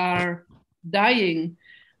dolphins are dying,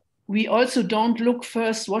 we also don't look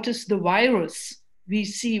first, what is the virus? We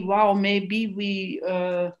see, wow, maybe we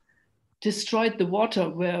destroyed the water,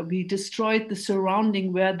 where we destroyed the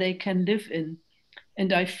surrounding where they can live in.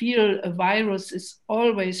 And I feel a virus is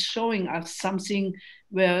always showing us something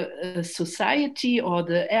where a society or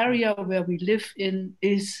the area where we live in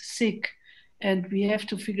is sick. And we have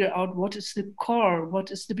to figure out what is the core, what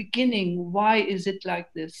is the beginning, why is it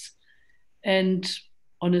like this? And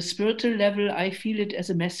on a spiritual level, I feel it as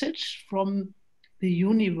a message from the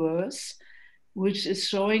universe, which is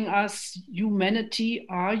showing us, humanity,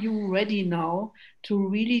 are you ready now to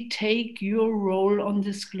really take your role on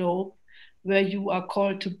this globe where you are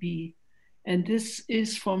called to be? And this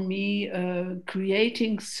is for me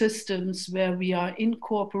creating systems where we are in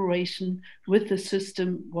cooperation with the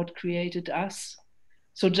system what created us.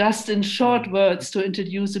 So just in short words, to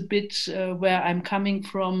introduce a bit where I'm coming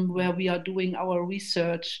from, where we are doing our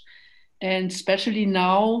research. And especially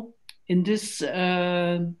now in this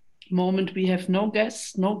moment, we have no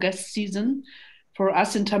guest season. For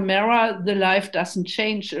us in Tamara, the life doesn't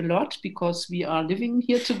change a lot because we are living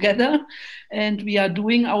here together and we are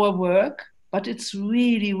doing our work. But it's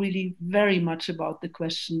really, really very much about the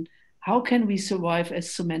question, how can we survive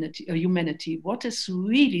as humanity? What is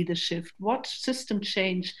really the shift? What system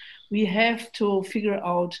change? We have to figure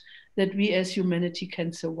out that we as humanity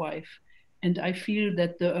can survive. And I feel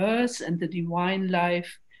that the earth and the divine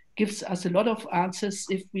life gives us a lot of answers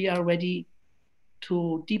if we are ready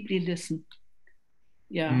to deeply listen.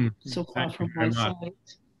 Yeah, so far from my side.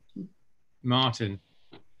 Martin.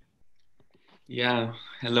 Yeah,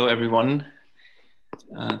 hello everyone.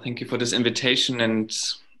 Thank you for this invitation. And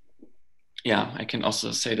yeah, I can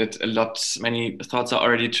also say that many thoughts are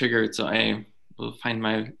already triggered, so I will find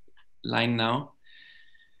my line now.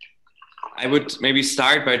 I would maybe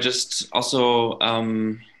start by just also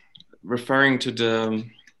referring to the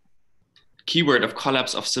keyword of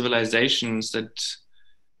collapse of civilizations, that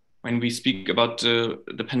when we speak about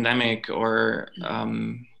the pandemic or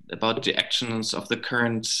about the actions of the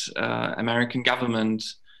current American government,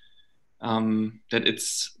 that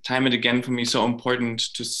it's time and again for me so important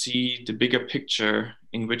to see the bigger picture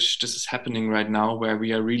in which this is happening right now, where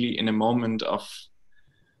we are really in a moment of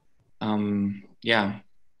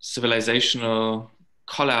civilizational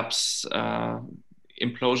collapse,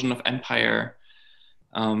 implosion of empire,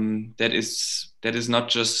 that is not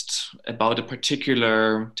just about a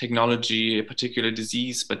particular technology, a particular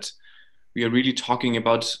disease, but we are really talking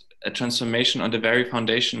about a transformation on the very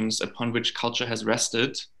foundations upon which culture has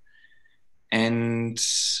rested. And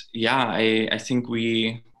yeah, I think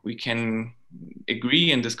we can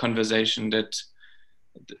agree in this conversation that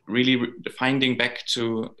really finding back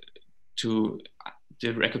to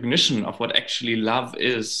the recognition of what actually love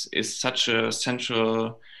is such a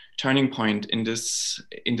central turning point in this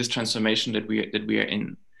transformation that we are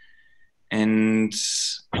in. And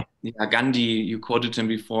yeah, Gandhi, you quoted him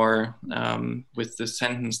before with the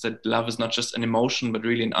sentence that love is not just an emotion, but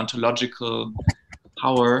really an ontological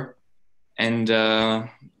power and a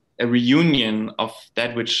reunion of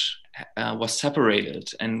that which was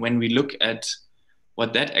separated. And when we look at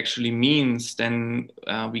what that actually means, then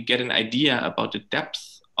we get an idea about the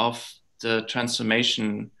depth of the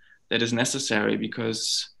transformation that is necessary,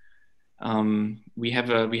 because we have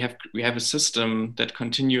a system that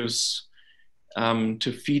continues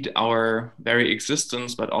to feed our very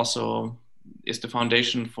existence, but also is the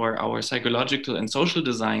foundation for our psychological and social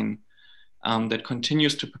design, that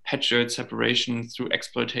continues to perpetuate separation through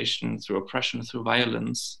exploitation, through oppression, through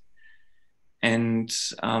violence. And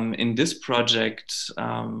in this project,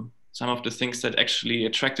 some of the things that actually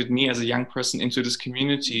attracted me as a young person into this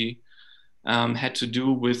community had to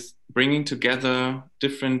do with bringing together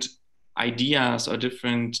different ideas or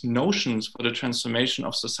different notions for the transformation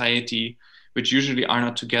of society, which usually are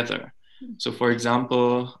not together. So for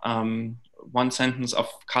example, one sentence of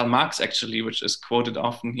Karl Marx actually, which is quoted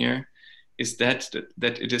often here, is that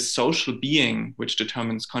it is social being which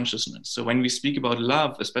determines consciousness. So when we speak about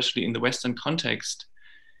love, especially in the Western context,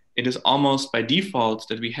 it is almost by default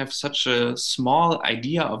that we have such a small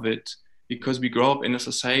idea of it, because we grow up in a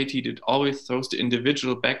society that always throws the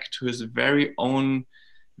individual back to his very own,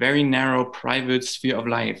 very narrow private sphere of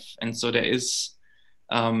life. And so there is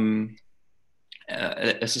a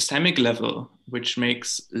systemic level which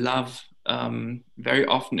makes love very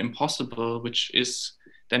often impossible, which is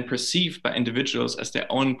then perceived by individuals as their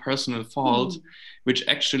own personal fault, which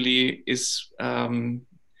actually is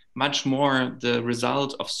much more the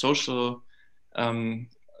result of social,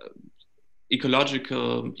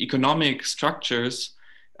 ecological, economic structures,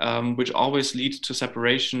 which always lead to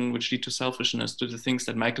separation, which lead to selfishness, to the things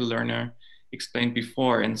that Michael Lerner explained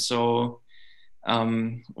before. And so a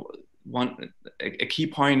key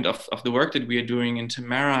point of the work that we are doing in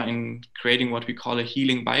Tamara in creating what we call a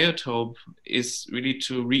healing biotope is really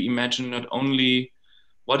to reimagine not only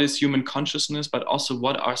what is human consciousness, but also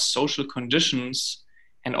what are social conditions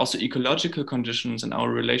and also ecological conditions in our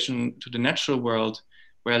relation to the natural world,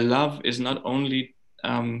 where love is not only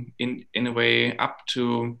in a way up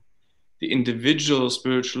to the individual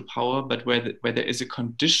spiritual power, but where there is a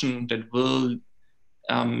condition that will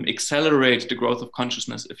accelerate the growth of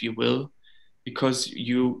consciousness, if you will, because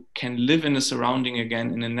you can live in a surrounding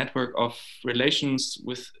again, in a network of relations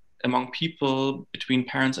among people, between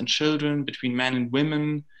parents and children, between men and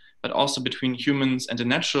women, but also between humans and the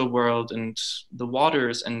natural world and the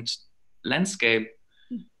waters and landscape,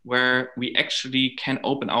 where we actually can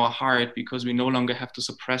open our heart because we no longer have to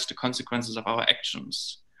suppress the consequences of our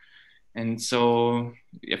actions. And so,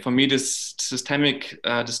 yeah, for me, this systemic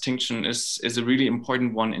distinction is a really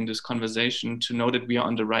important one in this conversation, to know that we are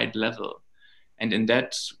on the right level. And in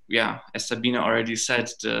that, yeah, as Sabine already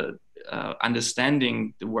said, the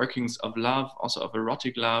understanding the workings of love, also of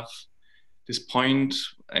erotic love, this point,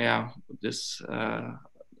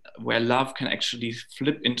 where love can actually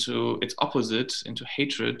flip into its opposite, into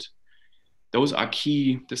hatred, those are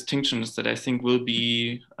key distinctions that I think will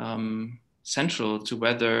be central to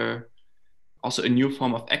whether also a new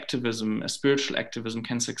form of activism, a spiritual activism,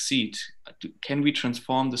 can succeed. Can we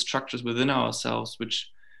transform the structures within ourselves,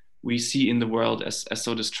 which we see in the world as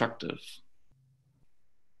so destructive?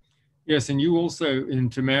 Yes, and you also, in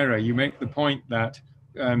Tamara, you make the point that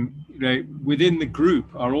within the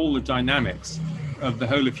group are all the dynamics of the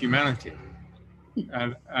whole of humanity.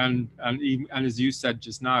 And as you said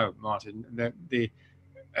just now, Martin, that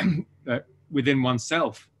within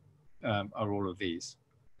oneself are all of these.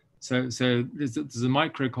 So there's a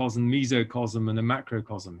microcosm, mesocosm, and a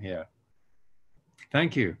macrocosm here.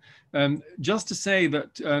 Thank you. Just to say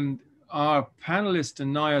that our panelist,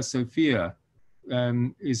 Anaiya Sophia,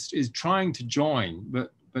 is trying to join,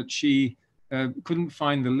 but she couldn't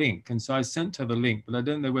find the link. And so I sent her the link, but I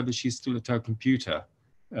don't know whether she's still at her computer,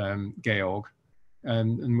 Georg,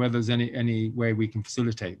 and whether there's any way we can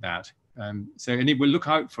facilitate that. So we'll look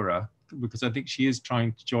out for her, because I think she is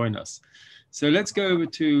trying to join us. So let's go over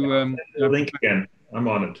to the link again. I'm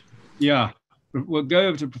on it. Yeah, we'll go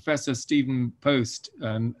over to Professor Stephen Post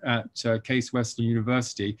at Case Western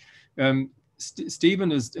University.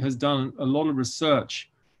 Stephen has done a lot of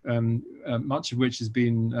research, much of which has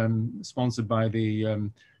been sponsored by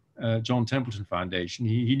the John Templeton Foundation.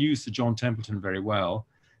 He knew Sir John Templeton very well,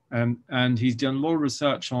 and he's done a lot of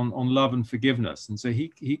research on love and forgiveness. And so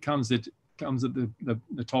he comes at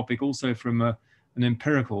the topic also from an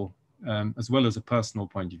empirical as well as a personal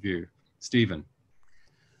point of view. Stephen.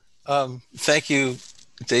 Thank you,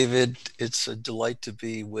 David. It's a delight to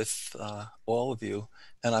be with all of you,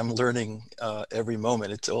 and I'm learning every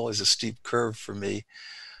moment. It's always a steep curve for me.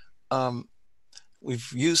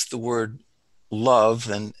 We've used the word love,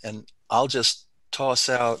 and I'll just toss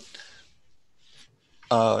out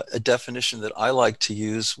a definition that I like to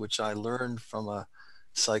use, which I learned from a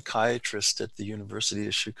psychiatrist at the University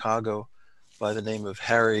of Chicago by the name of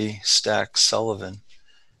Harry Stack Sullivan.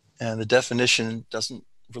 And the definition doesn't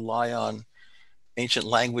rely on ancient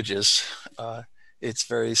languages. It's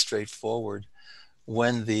very straightforward.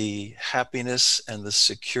 When the happiness and the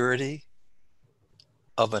security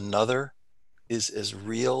of another is as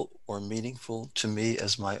real or meaningful to me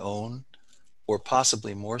as my own, or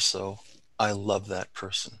possibly more so, I love that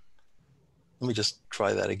person. Let me just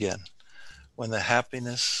try that again. When the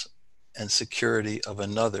happiness and security of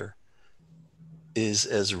another is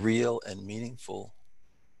as real and meaningful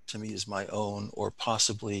to me as my own, or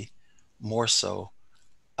possibly more so,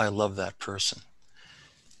 I love that person.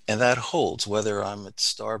 And that holds whether I'm at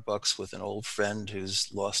Starbucks with an old friend who's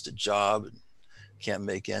lost a job and can't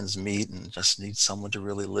make ends meet and just needs someone to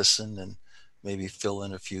really listen and maybe fill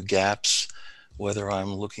in a few gaps, whether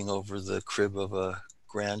I'm looking over the crib of a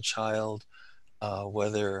grandchild,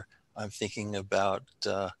 whether I'm thinking about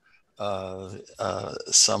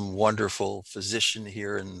some wonderful physician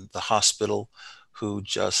here in the hospital who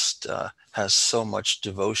just has so much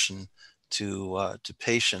devotion to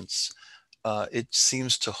patients, it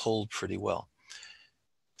seems to hold pretty well.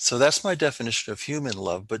 So that's my definition of human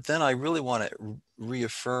love. But then I really want to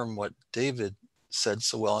reaffirm what David said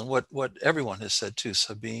so well, and what everyone has said too,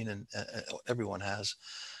 Sabine and everyone has.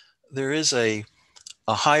 There is a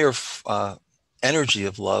higher energy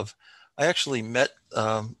of love. I actually met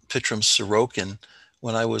Pitram Sorokin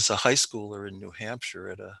when I was a high schooler in New Hampshire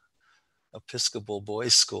at a Episcopal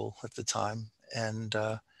boys' school at the time, and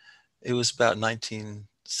it was about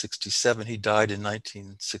 1967. He died in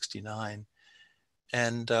 1969,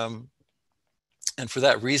 and And for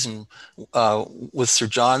that reason, with Sir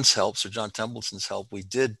John Templeton's help, we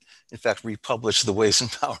did, in fact, republish The Ways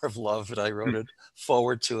and Power of Love, and I wrote a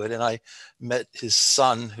forward to it. And I met his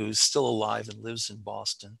son, who's still alive and lives in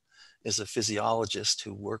Boston, is a physiologist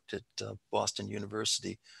who worked at Boston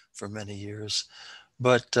University for many years.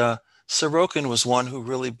 But Sorokin was one who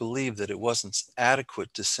really believed that it wasn't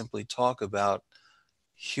adequate to simply talk about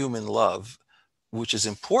human love, which is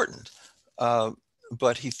important.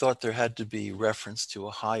 But he thought there had to be reference to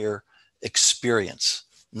a higher experience,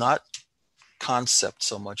 not concept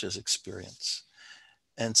so much as experience.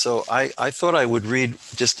 And so I thought I would read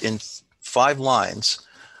just in 5 lines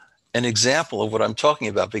an example of what I'm talking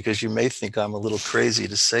about, because you may think I'm a little crazy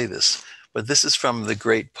to say this, but this is from the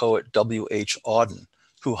great poet W.H. Auden,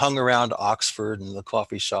 who hung around Oxford and the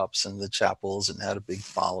coffee shops and the chapels and had a big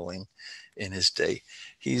following in his day.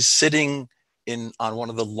 He's sitting on one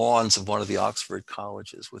of the lawns of one of the Oxford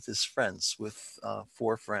colleges with his friends, with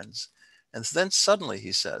 4 friends. And then suddenly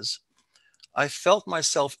he says, I felt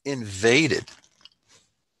myself invaded,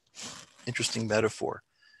 interesting metaphor,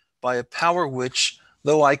 by a power which,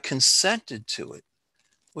 though I consented to it,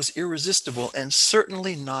 was irresistible and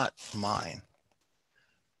certainly not mine.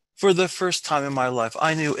 For the first time in my life,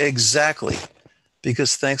 I knew exactly,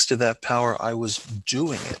 because thanks to that power, I was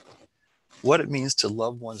doing it, what it means to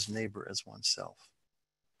love one's neighbor as oneself.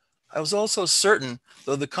 I was also certain,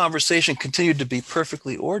 though the conversation continued to be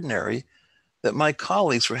perfectly ordinary, that my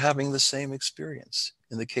colleagues were having the same experience.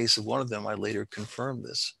 In the case of one of them, I later confirmed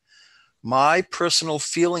this. My personal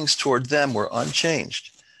feelings toward them were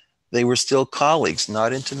unchanged. They were still colleagues,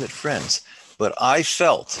 not intimate friends, but I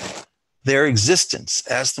felt their existence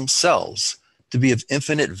as themselves to be of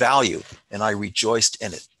infinite value, and I rejoiced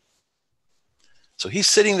in it. So he's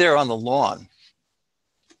sitting there on the lawn,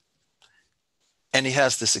 and he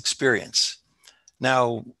has this experience.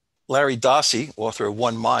 Now, Larry Dossey, author of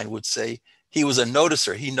One Mind, would say he was a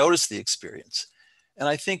noticer. He noticed the experience. And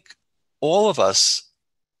I think all of us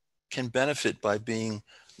can benefit by being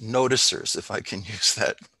noticers, if I can use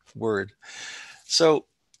that word. So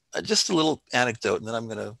just a little anecdote, and then I'm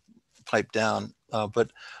going to pipe down.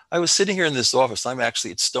 But I was sitting here in this office. I'm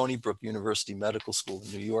actually at Stony Brook University Medical School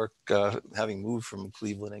in New York, having moved from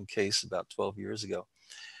Cleveland and Case about 12 years ago.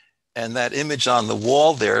 And that image on the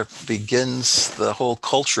wall there begins the whole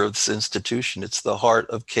culture of this institution. It's the heart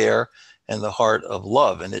of care and the heart of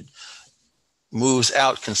love. And it moves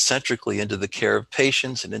out concentrically into the care of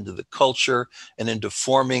patients and into the culture and into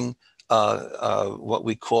forming what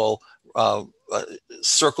we call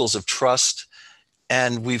circles of trust.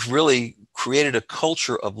 And we've really created a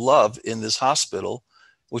culture of love in this hospital,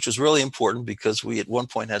 which was really important because we at one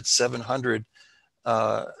point had 700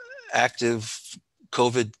 active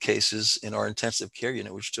COVID cases in our intensive care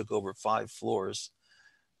unit, which took over 5 floors.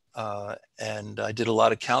 And I did a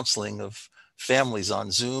lot of counseling of families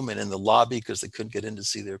on Zoom and in the lobby because they couldn't get in to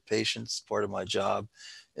see their patients. Part of my job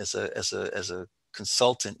as a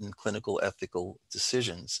consultant in clinical ethical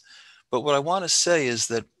decisions. But what I want to say is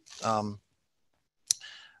that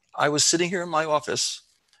I was sitting here in my office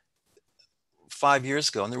 5 years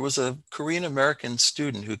ago, and there was a Korean American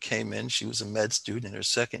student who came in. She was a med student in her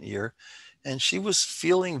 2nd year, and she was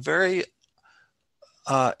feeling very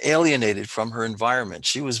alienated from her environment.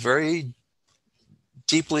 She was very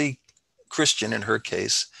deeply Christian in her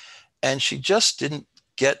case, and she just didn't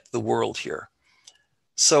get the world here.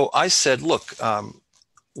 So I said, look,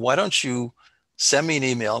 why don't you send me an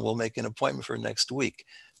email and we'll make an appointment for next week.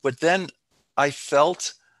 But then I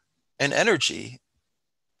felt an energy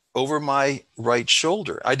over my right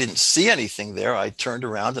shoulder. I didn't see anything there. I turned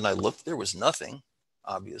around and I looked, there was nothing,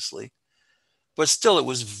 obviously. But still, it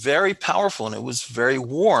was very powerful and it was very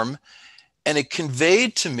warm. And it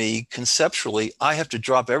conveyed to me conceptually, I have to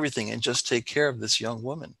drop everything and just take care of this young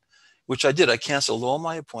woman, which I did. I canceled all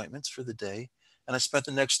my appointments for the day. And I spent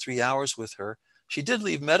the next 3 hours with her. She did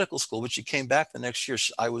leave medical school, but she came back the next year.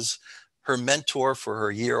 I was her mentor for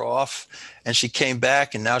her year off, and she came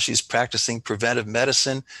back, and now she's practicing preventive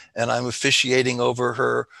medicine, and I'm officiating over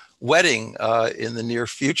her wedding in the near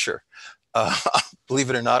future, believe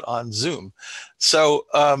it or not, on Zoom. So,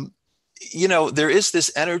 you know, there is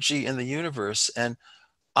this energy in the universe, and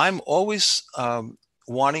I'm always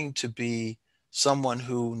wanting to be someone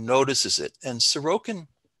who notices it. And Sorokin,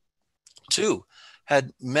 too,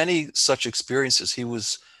 had many such experiences. He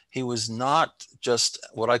was not just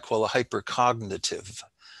what I call a hypercognitive.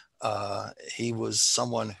 He was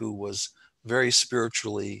someone who was very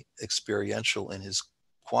spiritually experiential in his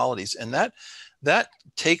qualities. And that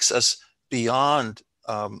takes us beyond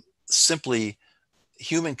simply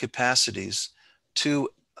human capacities to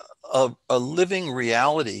a living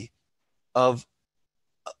reality of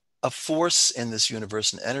a force in this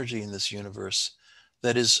universe, an energy in this universe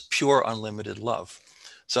that is pure, unlimited love.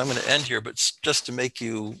 So I'm going to end here, but just to make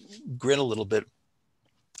you grin a little bit.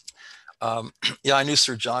 Yeah, I knew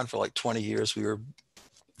Sir John for like 20 years. We were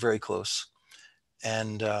very close.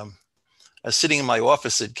 And I was sitting in my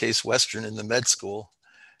office at Case Western in the med school.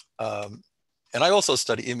 And I also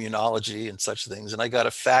study immunology and such things. And I got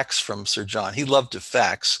a fax from Sir John. He loved to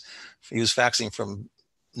fax. He was faxing from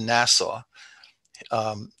Nassau.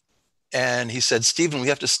 And he said, Stephen, we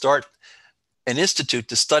have to start an institute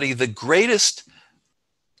to study the greatest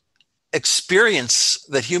experience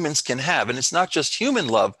that humans can have. And it's not just human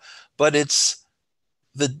love, but it's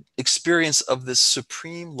the experience of this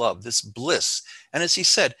supreme love, this bliss. And as he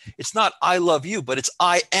said, it's not I love you, but it's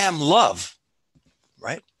I am love,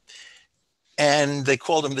 right? And they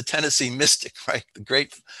called him the Tennessee Mystic, right? The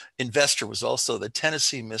great investor was also the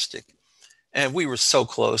Tennessee Mystic. And we were so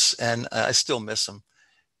close, and I still miss him.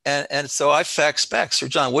 And so I faxed back, Sir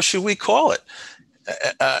John, what should we call it?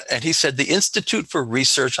 And he said, the Institute for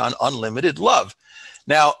Research on Unlimited Love.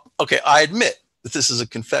 Now, okay, I admit that this is a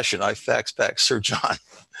confession. I faxed back, Sir John,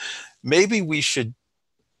 maybe we should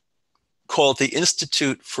call it the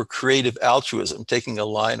Institute for Creative Altruism, taking a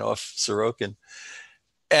line off Sorokin.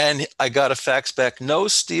 And I got a fax back, no,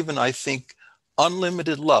 Stephen, I think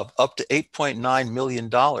unlimited love, up to $8.9 million.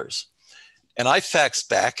 And I faxed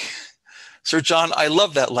back, Sir John, I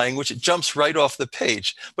love that language. It jumps right off the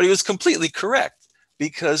page. But he was completely correct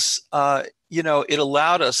because, you know, it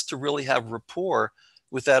allowed us to really have rapport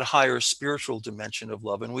with that higher spiritual dimension of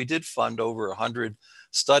love. And we did fund over 100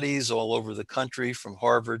 studies all over the country, from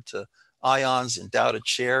Harvard to IONS, endowed a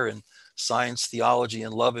chair in science, theology,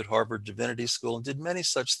 and love at Harvard Divinity School, and did many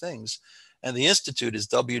such things. And the Institute is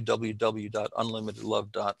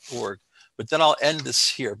www.unlimitedlove.org. But then I'll end this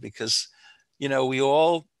here because, you know, we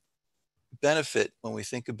all benefit when we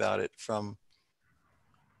think about it from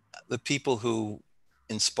the people who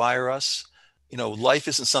inspire us. You know, life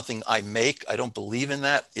isn't something I make. I don't believe in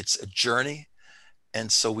that. It's a journey. And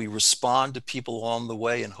so we respond to people along the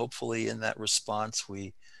way, and hopefully in that response,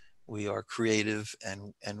 we are creative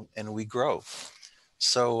and we grow.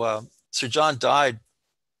 So Sir John died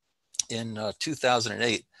in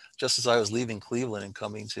 2008, just as I was leaving Cleveland and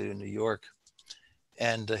coming to New York.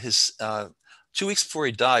 And his 2 weeks before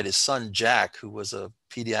he died, his son, Jack, who was a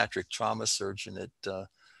pediatric trauma surgeon at the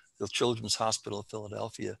Children's Hospital of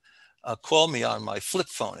Philadelphia, called me on my flip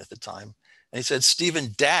phone at the time. And he said,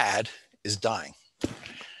 Stephen, Dad is dying.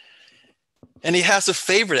 And he has a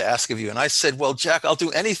favor to ask of you. And I said, well, Jack, I'll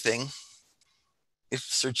do anything if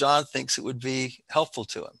Sir John thinks it would be helpful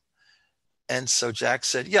to him. And so Jack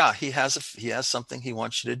said, yeah, he has something he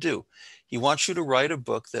wants you to do. He wants you to write a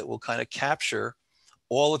book that will kind of capture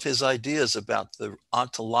all of his ideas about the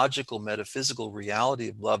ontological, metaphysical reality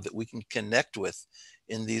of love that we can connect with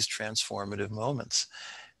in these transformative moments.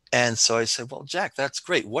 And so I said, well, Jack, that's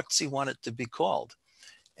great. What's he want it to be called?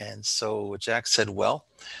 And so Jack said, well,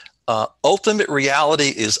 ultimate reality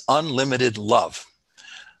is unlimited love.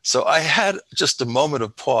 So I had just a moment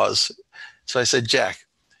of pause. So I said, Jack,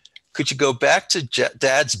 could you go back to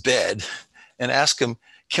Dad's bed and ask him,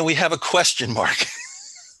 can we have a question mark?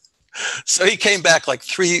 So he came back like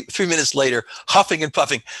three minutes later, huffing and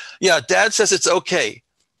puffing. Yeah, Dad says it's okay.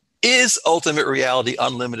 Is ultimate reality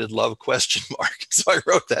unlimited love, question mark? So I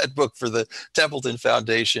wrote that book for the Templeton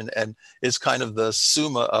Foundation, and it's kind of the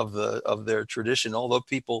summa of their tradition, although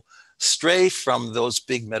people stray from those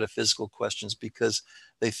big metaphysical questions because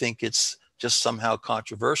they think it's just somehow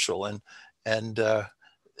controversial. But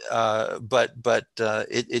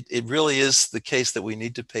it really is the case that we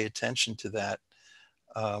need to pay attention to that.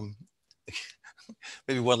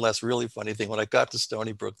 Maybe one last really funny thing. When I got to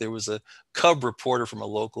Stony Brook, there was a cub reporter from a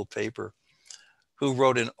local paper who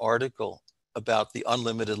wrote an article about the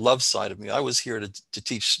unlimited love side of me. I was here to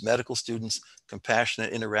teach medical students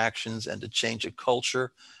compassionate interactions and to change a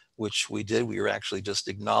culture, which we did. We were actually just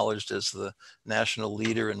acknowledged as the national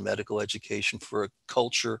leader in medical education for a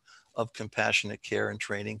culture of compassionate care and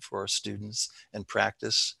training for our students and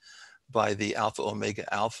practice by the Alpha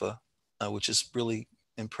Omega Alpha, which is really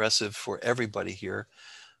impressive for everybody here.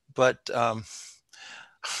 But I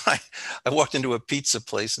walked into a pizza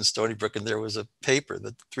place in Stony Brook, and there was a paper,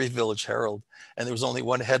 the Three Village Herald, and there was only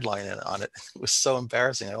one headline on it. It was so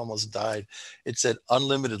embarrassing. I almost died. It said,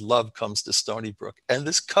 unlimited love comes to Stony Brook. And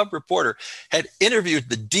this cub reporter had interviewed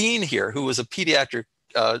the dean here, who was a pediatric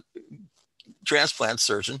transplant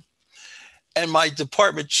surgeon, and my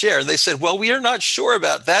department chair. And they said, well, we are not sure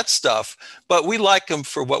about that stuff, but we like him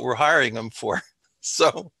for what we're hiring him for.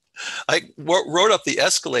 So I rode up the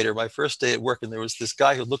escalator my first day at work, and there was this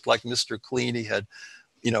guy who looked like Mr. Clean. He had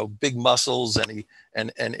big muscles, and he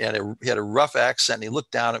had a rough accent. And he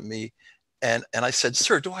looked down at me, and I said,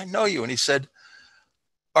 "Sir, do I know you?" And he said,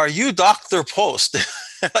 "Are you Dr. Post?"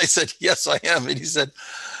 And I said, "Yes, I am." And he said,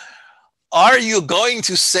 "Are you going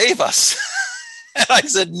to save us?" And I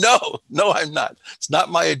said, no, I'm not. It's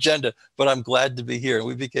not my agenda, but I'm glad to be here. And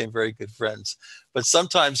we became very good friends. But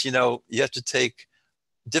sometimes, you have to take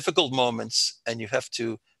difficult moments and you have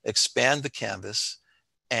to expand the canvas.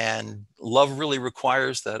 And love really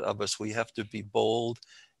requires that of us. We have to be bold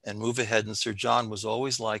and move ahead. And Sir John was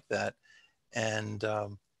always like that. And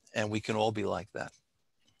we can all be like that.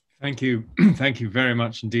 Thank you. Thank you very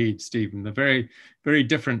much indeed, Stephen. A very, very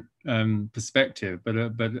different perspective, but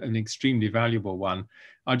an extremely valuable one.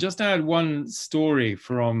 I'll just add one story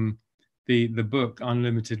from the book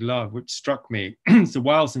Unlimited Love, which struck me. It's a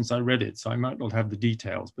while since I read it, so I might not have the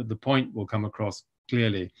details, but the point will come across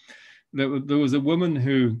clearly. There was a woman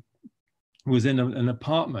who was in an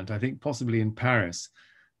apartment, I think possibly in Paris,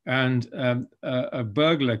 and a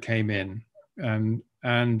burglar came in and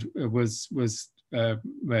was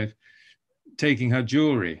taking her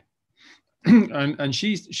jewelry, and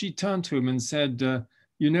she turned to him and said,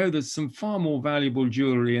 there's some far more valuable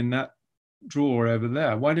jewelry in that drawer over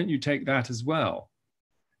there. Why don't you take that as well?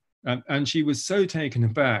 And she was so taken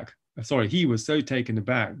aback. Sorry, he was so taken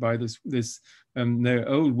aback by this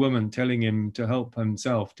old woman telling him to help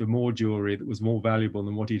himself to more jewelry that was more valuable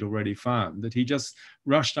than what he'd already found, that he just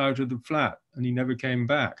rushed out of the flat and he never came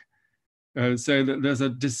back. So that there's a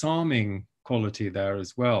disarming quality there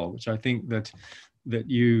as well, which I think that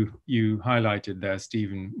you highlighted there,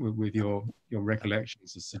 Stephen, with your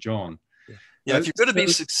recollections of Sir John. Yeah, if you're going to be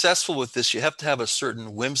successful with this, you have to have a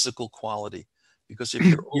certain whimsical quality, because if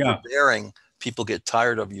you're overbearing, people get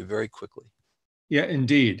tired of you very quickly. Yeah,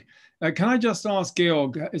 indeed. Can I just ask,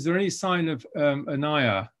 Georg, is there any sign of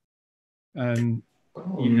Anaiya?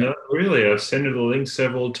 Not really. I've sent her the link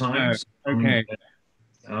several times. No. Okay.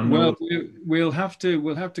 Well, we'll have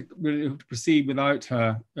to proceed without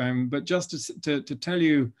her. But just to tell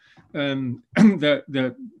you that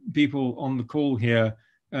the people on the call here,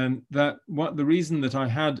 that the reason that I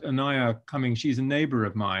had Anaiya coming, she's a neighbor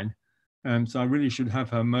of mine, so I really should have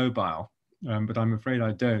her mobile, but I'm afraid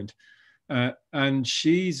I don't. And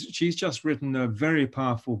she's just written a very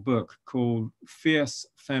powerful book called Fierce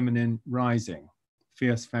Feminine Rising,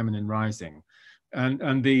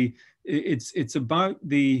 and it's about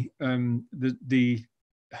the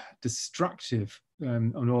destructive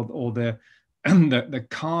or the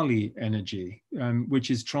Kali energy,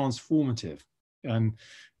 which is transformative, and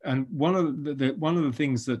one of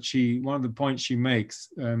the points she makes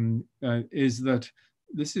is that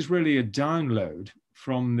this is really a download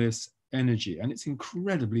from this energy, and it's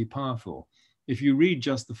incredibly powerful. If you read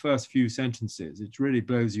just the first few sentences, it really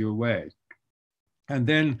blows you away. And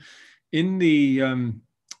then in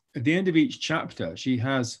at the end of each chapter, she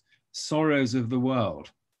has sorrows of the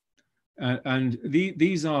world. And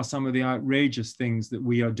these are some of the outrageous things that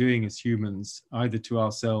we are doing as humans, either to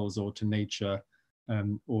ourselves or to nature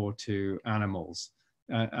or to animals,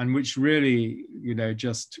 and which really,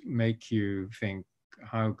 just make you think,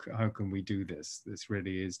 how can we do this? This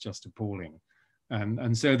really is just appalling.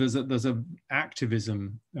 And so there's a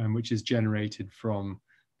activism which is generated from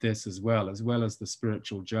this as well as the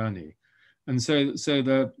spiritual journey. And so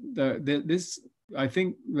this, I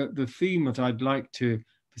think that the theme that I'd like to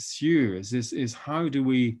pursue is how do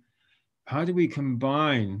we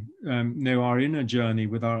combine our inner journey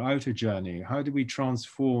with our outer journey? How do we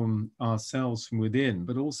transform ourselves from within,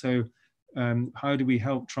 but also how do we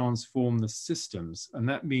help transform the systems? And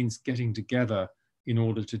that means getting together in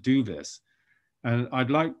order to do this. And I'd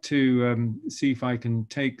like to see if I can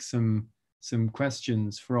take some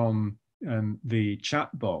questions from the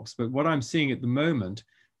chat box. But what I'm seeing at the moment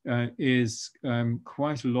is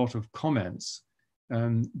quite a lot of comments,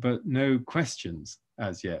 but no questions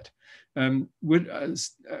as yet. Would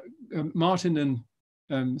Martin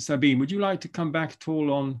and Sabine, would you like to come back at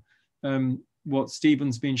all on what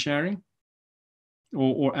Stephen's been sharing,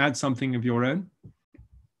 or add something of your own?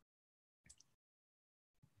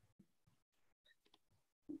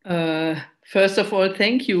 First of all,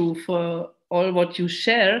 thank you for all what you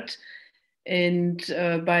shared. And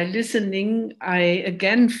by listening, I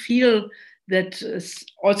again feel that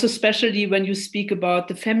also, especially when you speak about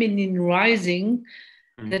the feminine rising,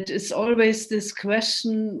 that is always this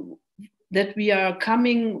question that we are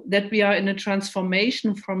in a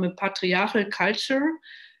transformation from a patriarchal culture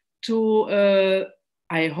to,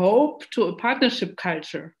 I hope, to a partnership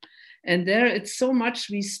culture. And there it's so much,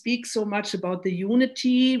 we speak so much about the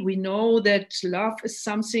unity. We know that love is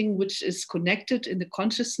something which is connected in the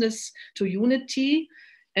consciousness to unity.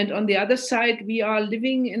 And on the other side, we are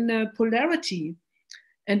living in a polarity.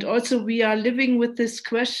 And also we are living with this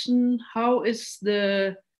question, how is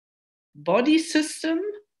the body system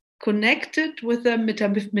connected with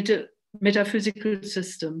the metaphysical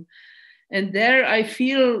system? And there I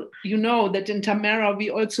feel, that in Tamara, we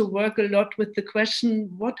also work a lot with the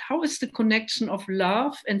question, how is the connection of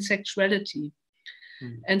love and sexuality?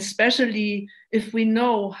 And especially if we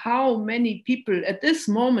know how many people at this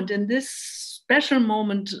moment, in this special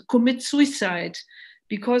moment, commit suicide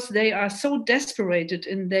because they are so desperate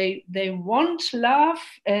and they want love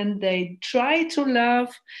and they try to love,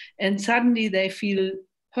 and suddenly they feel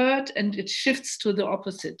hurt and it shifts to the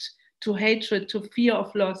opposite, to hatred, to fear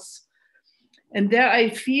of loss. And there I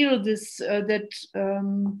feel this that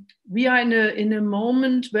we are in a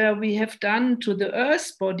moment where we have done to the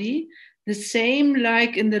earth body the same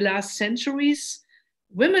like in the last centuries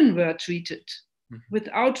women were treated,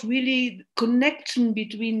 without really connection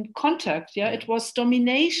between contact. It was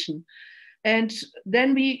domination. And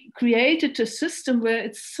then we created a system where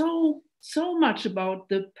it's so much about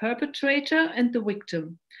the perpetrator and the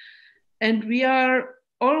victim, and we are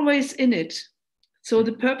always in it. So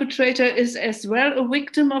the perpetrator is as well a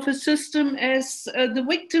victim of a system as the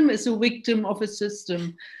victim is a victim of a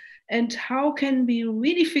system. And how can we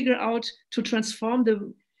really figure out to transform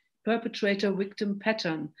the perpetrator-victim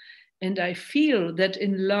pattern? And I feel that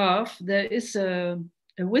in love, there is a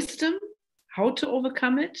wisdom how to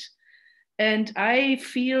overcome it. And I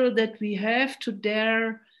feel that we have to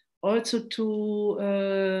dare also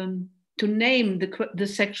to name the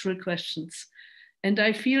sexual questions. And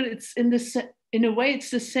I feel it's in a way, it's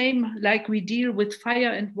the same like we deal with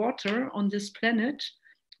fire and water on this planet.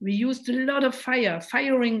 We used a lot of fire.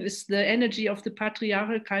 Firing is the energy of the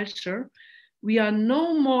patriarchal culture. We are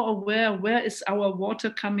no more aware where is our water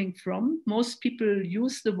coming from. Most people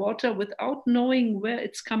use the water without knowing where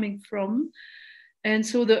it's coming from. And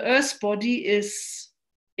so the earth body is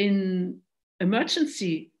in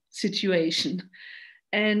emergency situation.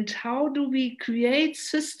 And how do we create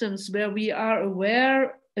systems where we are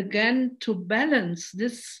aware again to balance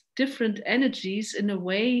these different energies in a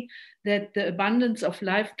way that the abundance of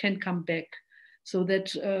life can come back, so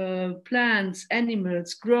that plants,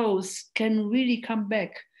 animals, growth can really come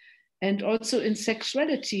back. And also in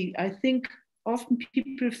sexuality, I think often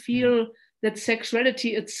people feel that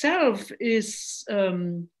sexuality itself is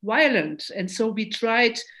violent. And so we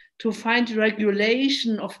tried to find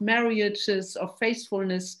regulation of marriages, of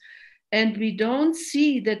faithfulness. And we don't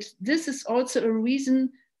see that this is also a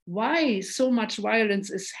reason why so much violence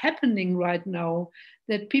is happening right now,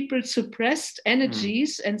 that people suppressed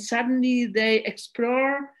energies and suddenly they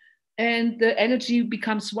explore and the energy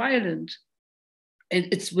becomes violent. And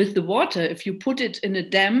it's with the water. If you put it in a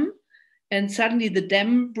dam and suddenly the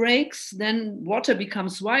dam breaks, then water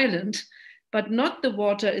becomes violent, but not the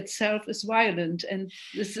water itself is violent. And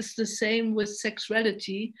this is the same with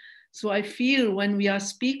sexuality. So I feel when we are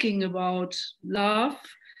speaking about love,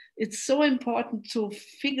 it's so important to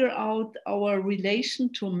figure out our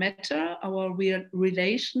relation to matter, our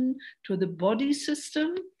relation to the body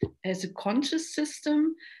system as a conscious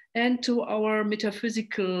system, and to our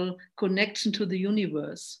metaphysical connection to the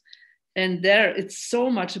universe. And there it's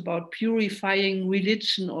so much about purifying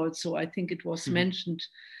religion also. I think it was mentioned,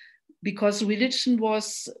 because religion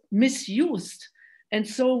was misused. And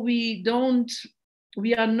so we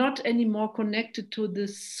are not anymore connected to the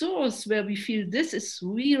source where we feel this is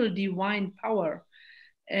real divine power.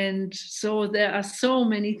 And so there are so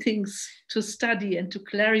many things to study and to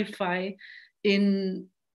clarify in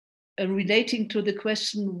relating to the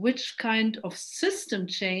question, which kind of system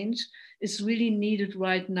change is really needed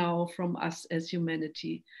right now from us as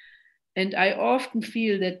humanity. And I often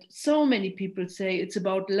feel that so many people say it's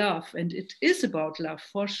about love, and it is about love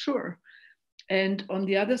for sure. And on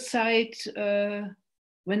the other side,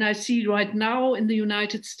 when I see right now in the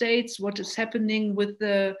United States what is happening with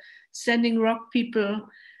the Standing Rock people,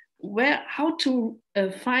 how to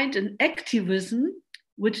find an activism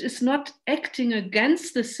which is not acting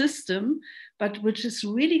against the system, but which is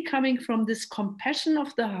really coming from this compassion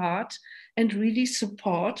of the heart and really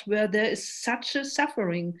support where there is such a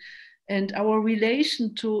suffering. And our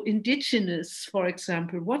relation to indigenous, for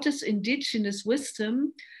example, what is indigenous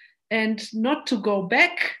wisdom? And not to go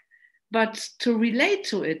back, but to relate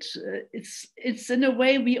to it. It's in a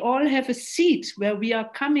way we all have a seed where we are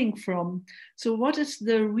coming from. So what is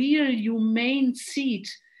the real humane seed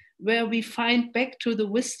where we find back to the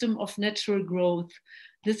wisdom of natural growth?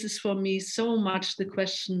 This is for me so much the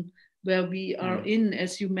question where we are in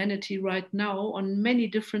as humanity right now on many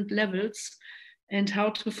different levels, and how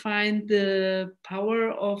to find the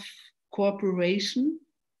power of cooperation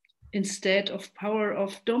instead of power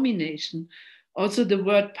of domination. Also, the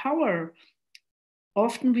word power,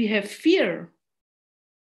 often we have fear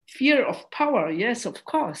of power, yes, of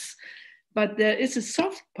course. But there is a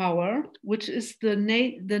soft power, which is the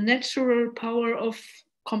natural power of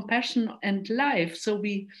compassion and life.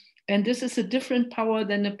 And this is a different power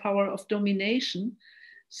than the power of domination.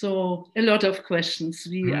 So a lot of questions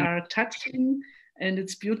we are touching, and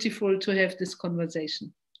it's beautiful to have this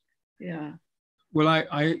conversation. Yeah. Well,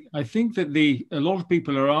 I think that a lot of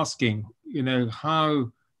people are asking,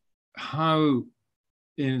 how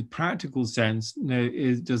in practical sense,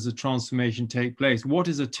 does a transformation take place? What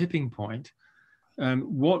is a tipping point?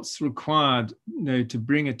 What's required, to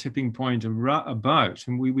bring a tipping point about?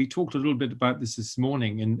 And we talked a little bit about this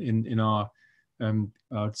morning in our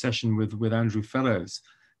session with Andrew Fellows.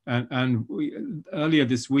 And earlier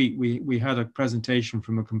this week, we had a presentation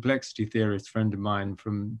from a complexity theorist friend of mine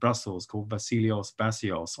from Brussels called Vasilios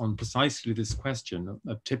Basios on precisely this question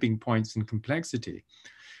of tipping points and complexity.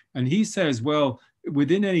 And he says, well,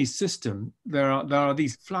 within any system, there are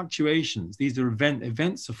these fluctuations. These are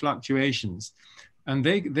events of fluctuations, and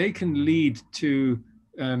they can lead to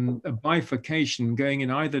a bifurcation going in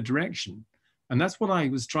either direction. And that's what I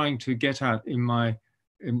was trying to get at in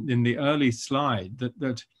the early slide,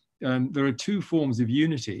 that there are two forms of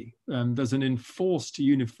unity. There's an enforced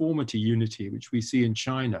uniformity unity, which we see in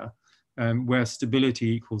China, where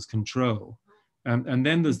stability equals control. And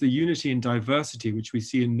then there's the unity and diversity, which we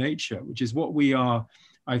see in nature, which is what we are,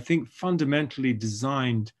 I think, fundamentally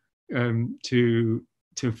designed to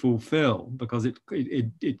fulfill, because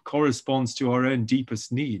it corresponds to our own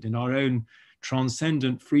deepest need and our own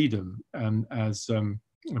transcendent freedom, as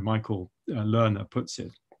Michael Lerner puts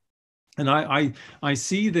it. And I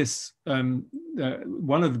see this,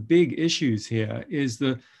 one of the big issues here is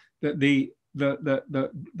that the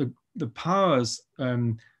powers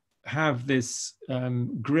have this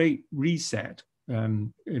great reset.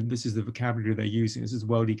 This is the vocabulary they're using. This is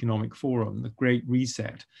World Economic Forum, the Great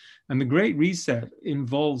Reset. And the Great Reset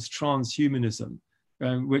involves transhumanism,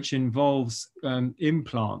 which involves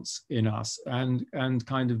implants in us and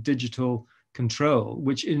kind of digital control,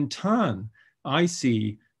 which in turn I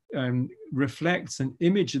see reflects an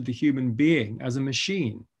image of the human being as a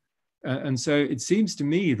machine. And so it seems to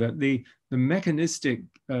me that the mechanistic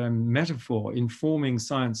metaphor informing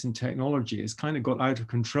science and technology has kind of got out of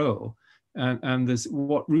control. And there's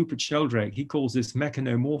what Rupert Sheldrake, he calls this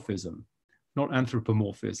mechanomorphism, not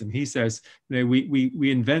anthropomorphism. He says,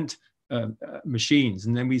 we invent machines,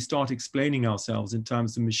 and then we start explaining ourselves in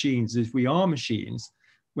terms of machines as if we are machines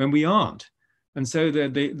when we aren't. And so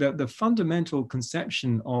the fundamental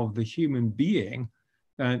conception of the human being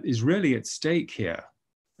is really at stake here.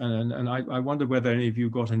 And I wonder whether any of you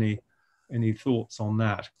got any thoughts on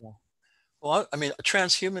that. Well, I mean,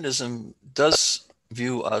 transhumanism does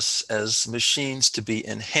view us as machines to be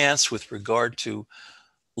enhanced with regard to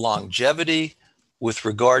longevity, with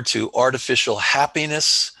regard to artificial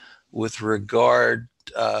happiness, with regard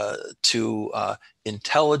to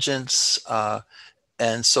intelligence,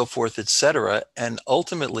 and so forth, et cetera. And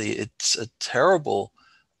ultimately, it's a terrible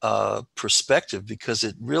perspective, because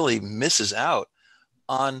it really misses out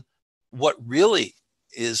on what really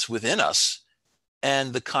is within us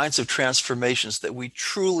and the kinds of transformations that we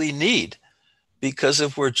truly need. Because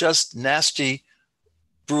if we're just nasty,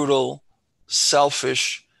 brutal,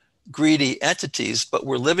 selfish, greedy entities, but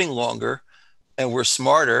we're living longer and we're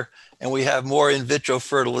smarter and we have more in vitro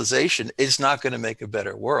fertilization, it's not going to make a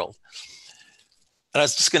better world. And I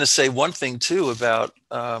was just going to say one thing too about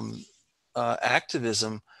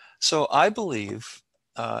activism. So I believe,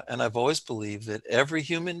 and I've always believed, that every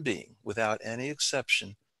human being, without any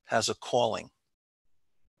exception, has a calling.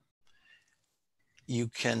 You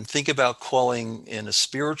can think about calling in a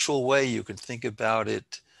spiritual way. You can think about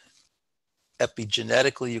it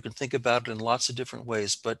epigenetically. You can think about it in lots of different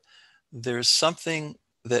ways. But there's something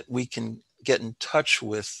that we can get in touch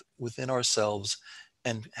with within ourselves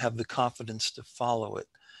and have the confidence to follow it.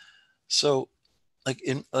 So like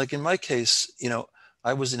in my case,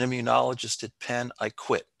 I was an immunologist at Penn. I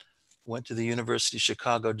quit, went to the University of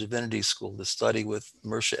Chicago Divinity School to study with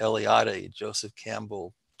Mircea Eliade, Joseph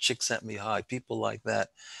Campbell, Csikszentmihalyi, people like that.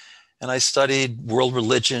 And I studied world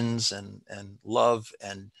religions and love,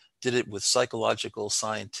 and did it with psychological,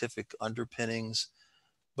 scientific underpinnings.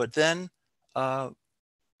 But then I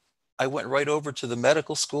went right over to the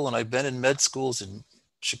medical school, and I've been in med schools in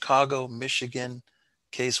Chicago, Michigan,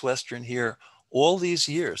 Case Western here, all these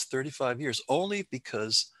years, 35 years, only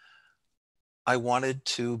because I wanted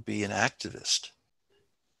to be an activist.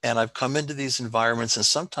 And I've come into these environments, and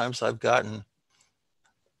sometimes I've gotten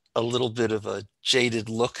a little bit of a jaded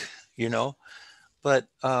look you know. But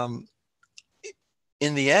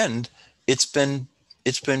in the end, it's been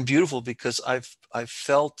beautiful, because I've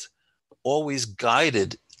felt always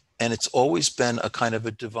guided, and it's always been a kind of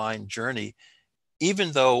a divine journey,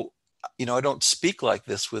 even though, you know, I don't speak like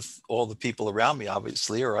this with all the people around me,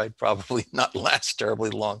 obviously, or I'd probably not last terribly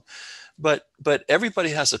long. But everybody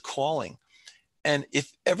has a calling. And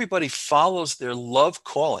if everybody follows their love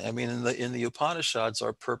calling, I mean, in the Upanishads,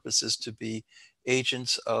 our purpose is to be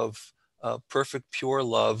agents of perfect, pure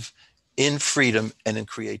love in freedom and in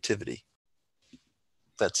creativity.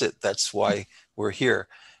 That's it. That's why we're here.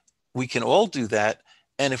 We can all do that.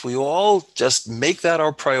 And if we all just make that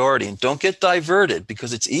our priority and don't get diverted,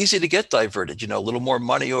 because it's easy to get diverted, you know, a little more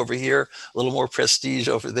money over here, a little more prestige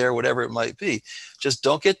over there, whatever it might be. Just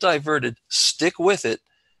don't get diverted. Stick with it.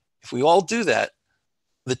 If we all do that,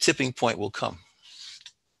 the tipping point will come.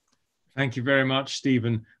 Thank you very much,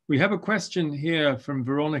 Stephen. We have a question here from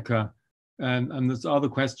Veronica, and there's other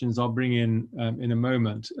questions I'll bring in a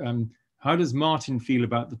moment. How does Martin feel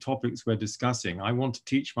about the topics we're discussing? I want to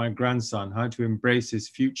teach my grandson how to embrace his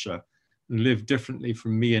future and live differently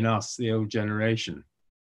from me and us, the old generation.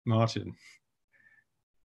 Martin.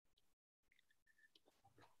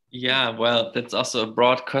 Yeah, well, that's also a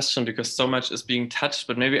broad question, because so much is being touched,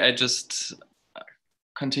 but maybe I just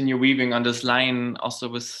continue weaving on this line also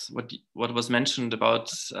with what was mentioned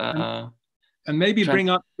about and maybe bring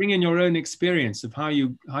in your own experience of how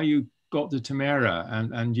you got to Tamara,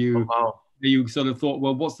 and you you sort of thought,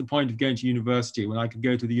 well, what's the point of going to university when I could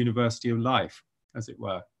go to the University of Life, as it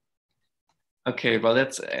were? Okay, well,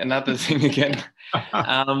 that's another thing again.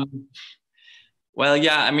 Well,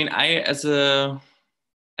 yeah, I mean, I as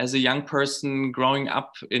a young person growing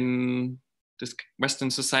up in this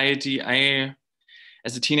Western society, I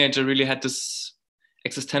as a teenager really had this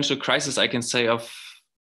existential crisis, I can say, of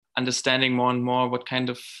understanding more and more what kind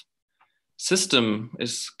of system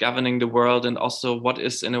is governing the world, and also what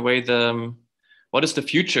is, in a way, what is the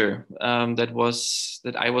future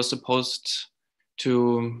that I was supposed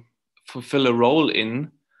to fulfill a role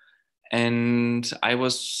in. And I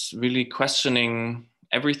was really questioning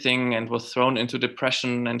everything and was thrown into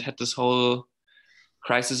depression and had this whole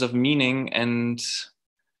crisis of meaning. And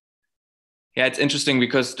yeah, it's interesting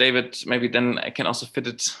because David, maybe then I can also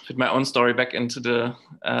fit my own story back into the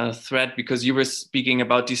thread, because you were speaking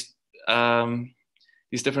about these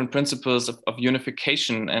different principles of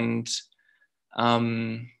unification and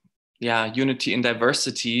unity in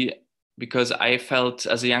diversity, because I felt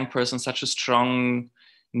as a young person such a strong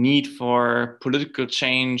need for political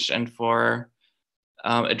change and for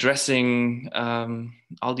addressing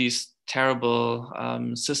all these terrible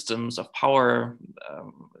systems of power,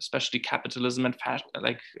 especially capitalism and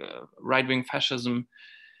right-wing fascism.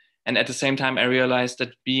 And at the same time, I realized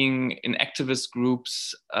that being in activist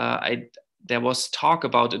groups, there was talk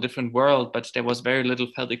about a different world, but there was very little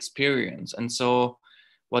felt experience. And so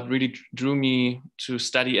what really drew me to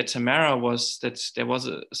study at Tamara was that there was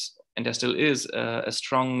and there still is a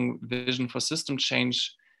strong vision for system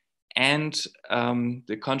change, and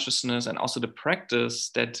the consciousness and also the practice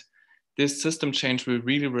that this system change will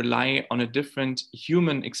really rely on a different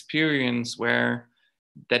human experience, where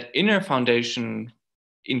that inner foundation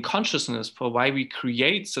in consciousness for why we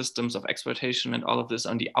create systems of exploitation and all of this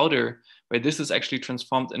on the outer, where this is actually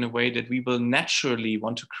transformed in a way that we will naturally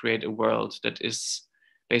want to create a world that is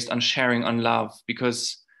based on sharing, on love.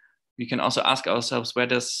 Because we can also ask ourselves, where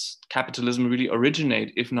does capitalism really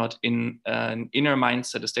originate, if not in an inner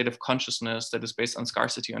mindset, a state of consciousness that is based on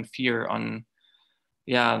scarcity, on fear, on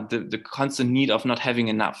the constant need of not having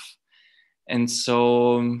enough. And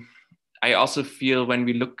so I also feel when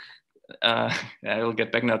we look, I will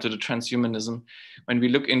get back now to the transhumanism, when we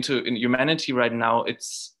look in humanity right now,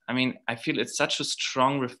 I feel it's such a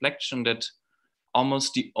strong reflection that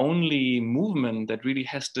almost the only movement that really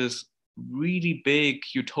has this really big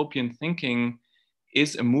utopian thinking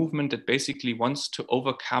is a movement that basically wants to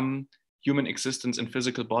overcome human existence in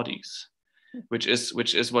physical bodies, which is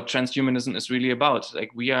what transhumanism is really about.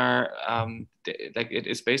 Like we are, it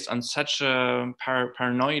is based on such a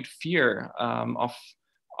paranoid fear of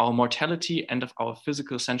our mortality and of our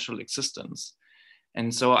physical central existence.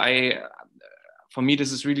 And so for me,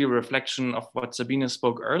 this is really a reflection of what Sabine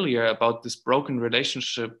spoke earlier about this broken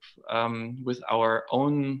relationship with our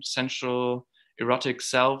own central erotic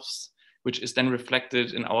selves, which is then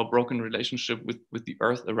reflected in our broken relationship with the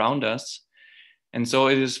earth around us. And so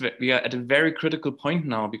we are at a very critical point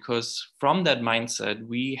now, because from that mindset,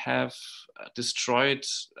 we have destroyed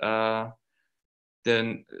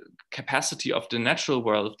the capacity of the natural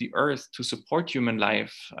world, of the earth, to support human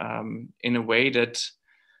life in a way that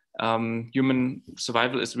human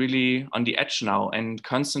survival is really on the edge now, and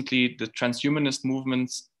constantly the transhumanist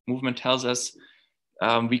movement tells us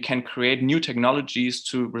we can create new technologies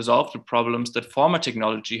to resolve the problems that former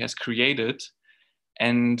technology has created.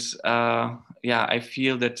 And yeah, I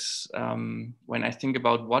feel that when I think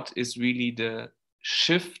about what is really the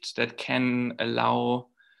shift that can allow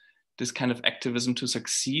this kind of activism to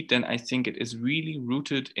succeed, then I think it is really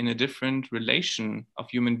rooted in a different relation of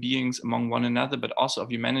human beings among one another, but also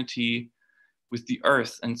of humanity with the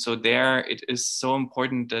earth. And so there it is so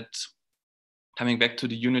important that, coming back to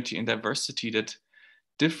the unity and diversity, that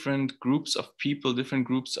different groups of people, different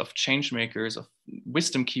groups of change makers, of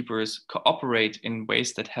wisdom keepers cooperate in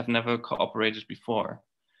ways that have never cooperated before.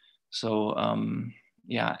 So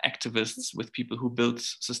yeah, activists with people who build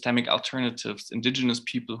systemic alternatives, indigenous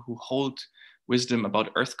people who hold wisdom about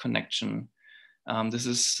earth connection. This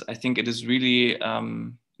is, I think it is really,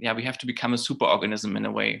 yeah, we have to become a superorganism in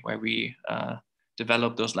a way where we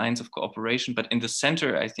develop those lines of cooperation. But in the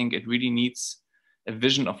center, I think it really needs a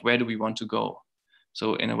vision of where do we want to go.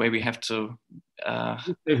 So in a way, we have to.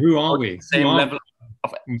 Who are we? Same level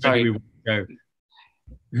of. Sorry. We want to go?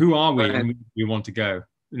 Who are we, and where we want to go?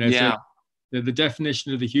 You know, yeah. So the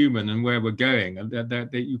definition of the human and where we're going, and that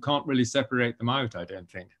you can't really separate them out, I don't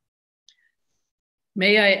think.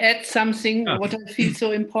 May I add something? Yeah. What I feel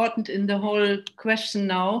so important in the whole question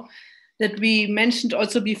now, that we mentioned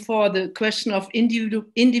also before, the question of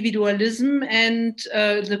individualism and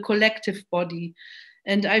the collective body.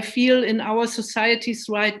 And I feel in our societies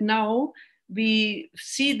right now, we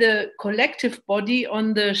see the collective body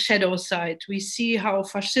on the shadow side. We see how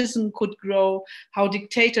fascism could grow, how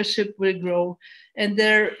dictatorship will grow. And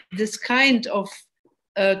this kind of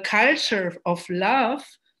culture of love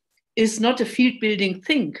is not a field building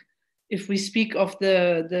thing. If we speak of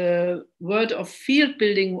the word of field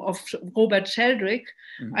building of Robert Sheldrake,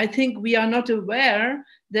 I think we are not aware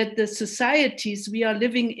that the societies we are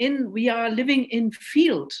living in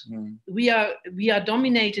field. We are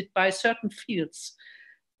dominated by certain fields.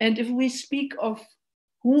 And if we speak of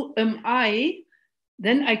who am I,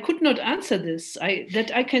 then I could not answer this.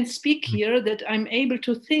 That I can speak here, that I'm able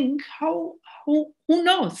to think who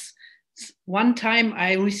knows? One time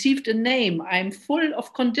I received a name. I'm full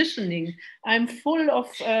of conditioning. I'm full of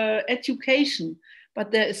education.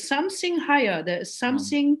 But there is something higher. There is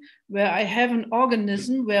something where I have an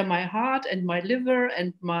organism where my heart and my liver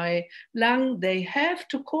and my lung, they have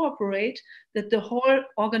to cooperate that the whole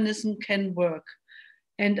organism can work.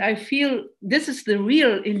 And I feel this is the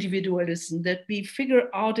real individualism, that we figure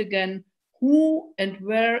out again who and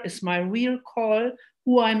where is my real call,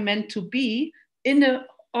 who I'm meant to be in an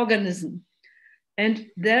organism.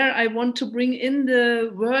 And there I want to bring in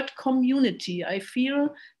the word community. I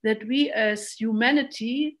feel that we as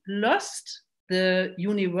humanity lost the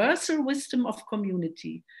universal wisdom of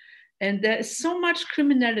community. And there is so much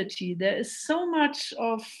criminality. There is so much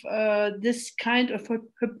of this kind of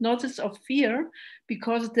hypnosis of fear,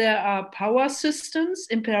 because there are power systems,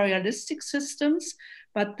 imperialistic systems,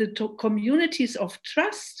 but the communities of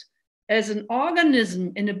trust as an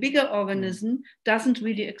organism in a bigger organism doesn't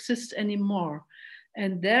really exist anymore.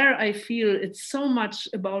 And there I feel it's so much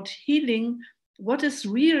about healing what is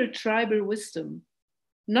real tribal wisdom.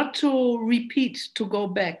 Not to repeat, to go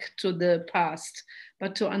back to the past,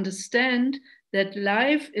 but to understand that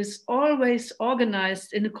life is always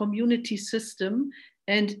organized in a community system,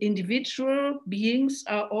 and individual beings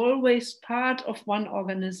are always part of one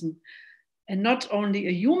organism, and not only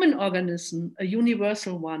a human organism, a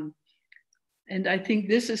universal one. And I think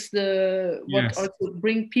this is what also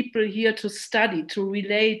bring people here to study, to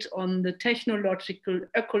relate on the technological,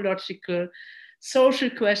 ecological, social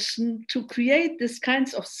question, to create this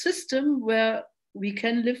kinds of system where we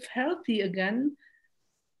can live healthy again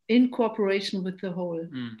in cooperation with the whole.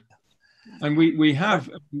 And we have,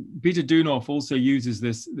 Peter Dunoff also uses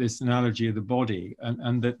this analogy of the body,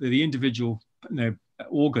 and that the individual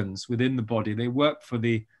organs within the body, they work for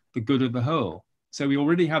the good of the whole. So we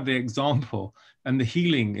already have the example, and the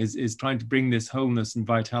healing is trying to bring this wholeness and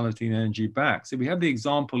vitality and energy back. So we have the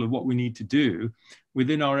example of what we need to do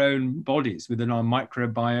within our own bodies, within our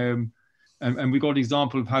microbiome, and we got an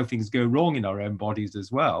example of how things go wrong in our own bodies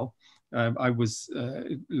as well. I was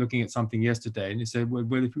looking at something yesterday, and it said, well,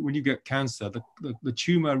 when you get cancer, the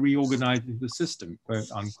tumor reorganizes the system,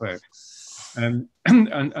 quote unquote. And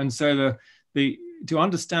so to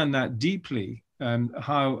understand that deeply,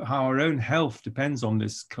 how our own health depends on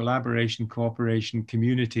this collaboration, cooperation,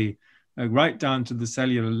 community, right down to the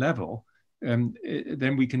cellular level,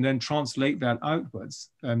 then we can then translate that outwards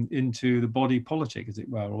into the body politic, as it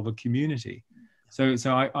were, or the community. So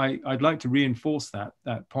I'd like to reinforce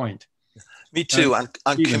that point. Me too. On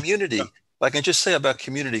community, if I can just say about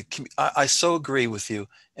community, I so agree with you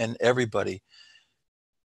and everybody.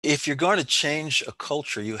 If you're going to change a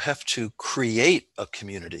culture, you have to create a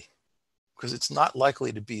community, because it's not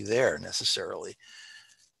likely to be there necessarily.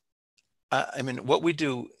 I mean, what we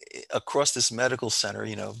do across this medical center,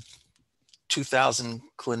 2,000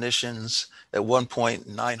 clinicians, at one point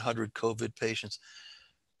 900 COVID patients.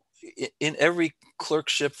 In every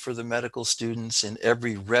clerkship for the medical students, in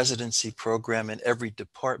every residency program, in every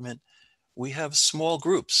department, we have small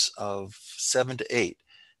groups of 7 to 8.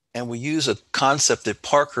 And we use a concept that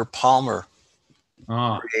Parker Palmer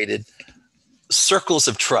created, circles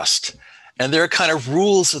of trust. And there are kind of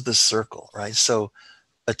rules of the circle, right? So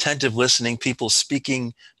attentive listening, people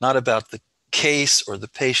speaking not about the case or the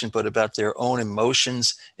patient, but about their own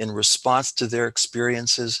emotions in response to their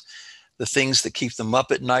experiences, the things that keep them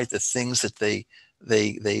up at night, the things that they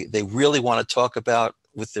really want to talk about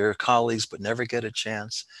with their colleagues but never get a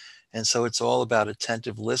chance. And so it's all about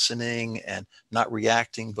attentive listening and not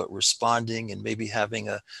reacting but responding, and maybe having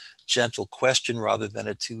a gentle question rather than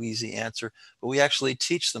a too easy answer. But we actually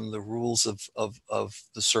teach them the rules of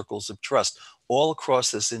the circles of trust all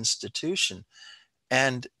across this institution.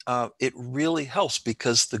 And it really helps,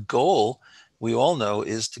 because the goal, we all know,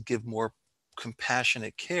 is to give more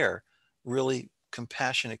compassionate care, really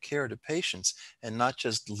compassionate care to patients, and not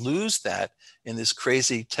just lose that in this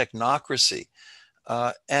crazy technocracy.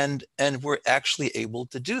 And we're actually able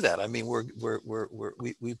to do that. I mean,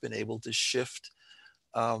 we've been able to shift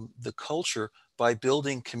the culture by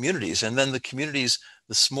building communities, and then the communities,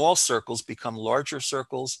 the small circles become larger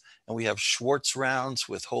circles, and we have Schwartz rounds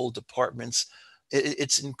with whole departments.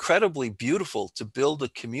 It's incredibly beautiful to build a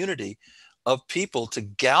community of people to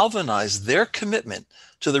galvanize their commitment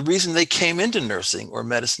to the reason they came into nursing or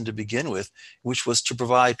medicine to begin with, which was to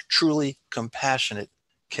provide truly compassionate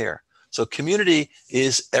care. So community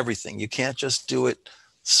is everything. You can't just do it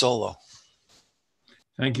solo.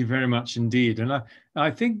 Thank you very much indeed. And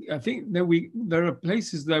I think that there are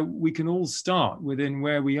places that we can all start within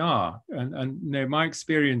where we are. And my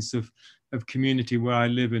experience of community where I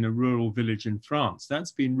live in a rural village in France,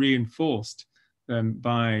 that's been reinforced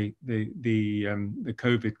by the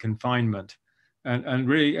COVID confinement. And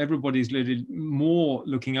really everybody's more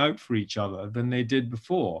looking out for each other than they did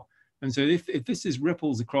before. And so if this is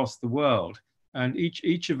ripples across the world, and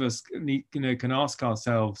each of us can ask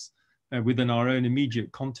ourselves within our own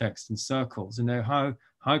immediate context and circles,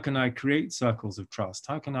 how can I create circles of trust?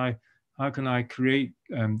 How can I create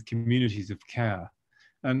communities of care?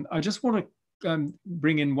 And I just want to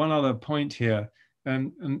bring in one other point here,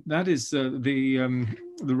 and that is the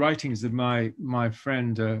writings of my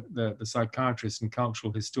friend, the psychiatrist and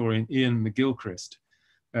cultural historian Ian McGilchrist.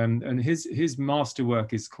 And his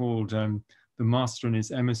masterwork is called The Master and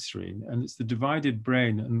His Emissary, and it's the divided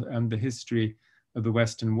brain and the history of the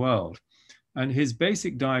Western world. And his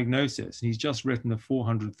basic diagnosis, and he's just written a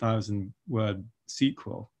 400,000 word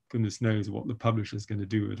sequel, goodness knows what the publisher's going to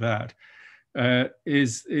do with that,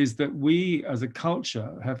 is that we as a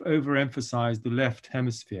culture have overemphasized the left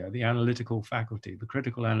hemisphere, the analytical faculty, the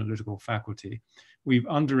critical analytical faculty. We've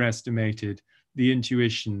underestimated the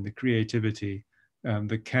intuition, the creativity,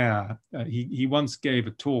 the care. He once gave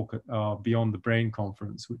a talk at our Beyond the Brain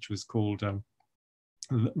conference, which was called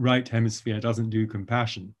Right Hemisphere Doesn't Do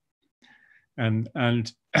Compassion. And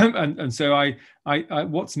so I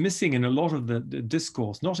what's missing in a lot of the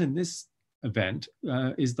discourse, not in this event,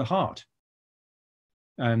 is the heart.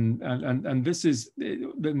 And this is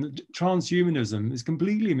the transhumanism is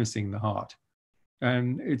completely missing the heart,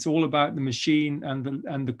 and it's all about the machine and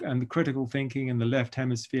the critical thinking and the left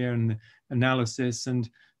hemisphere and the analysis, and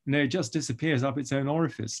it just disappears up its own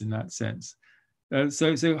orifice in that sense.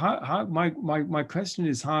 So how my question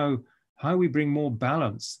is how we bring more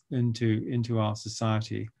balance into our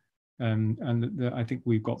society, and I think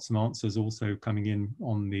we've got some answers also coming in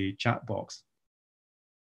on the chat box.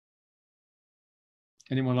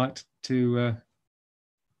 Anyone like to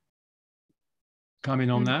come in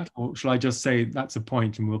on that, or shall I just say that's a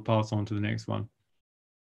point and we'll pass on to the next one?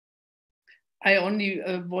 I only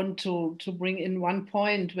want to bring in one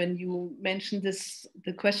point. When you mentioned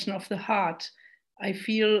the question of the heart, I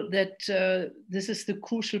feel that this is the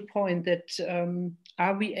crucial point, that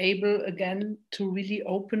are we able again to really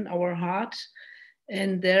open our heart?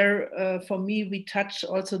 And there, for me, we touch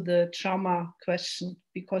also the trauma question,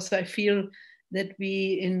 because I feel that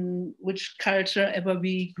in which culture ever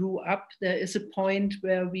we grew up, there is a point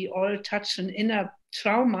where we all touch an inner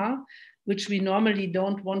trauma, which we normally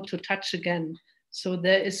don't want to touch again. So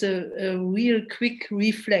there is a real quick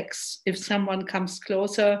reflex. If someone comes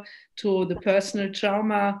closer to the personal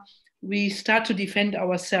trauma, we start to defend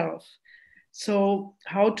ourselves. So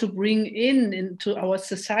how to bring into our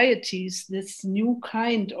societies this new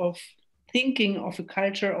kind of thinking of a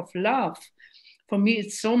culture of love? For me,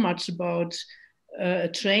 it's so much about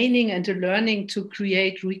training and a learning to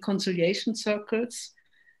create reconciliation circles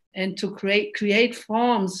and to create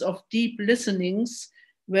forms of deep listenings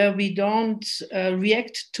where we don't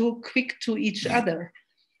react too quick to each other.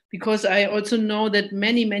 Because I also know that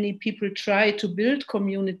many people try to build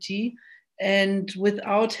community, and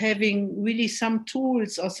without having really some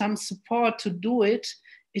tools or some support to do it,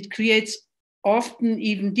 it creates often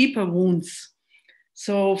even deeper wounds.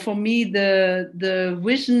 So for me, the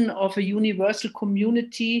vision of a universal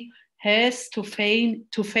community has to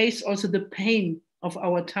face also the pain of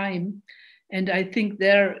our time. And I think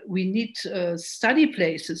there we need study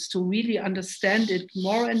places to really understand it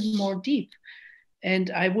more and more deep.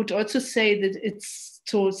 And I would also say that it's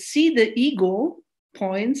to see the ego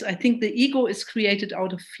points. I think the ego is created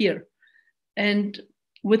out of fear. And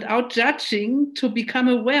without judging, to become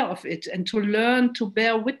aware of it and to learn to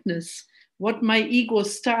bear witness what my ego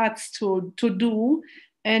starts to do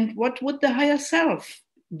and what would the higher self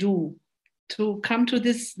do to come to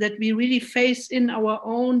this, that we really face in our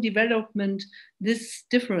own development this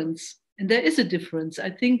difference. And there is a difference. I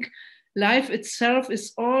think life itself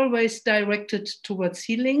is always directed towards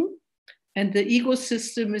healing, and the ego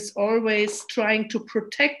system is always trying to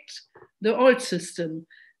protect the old system.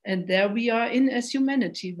 And there we are in as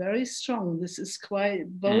humanity, very strong. This is quite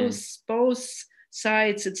both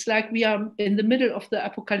sides. It's like we are in the middle of the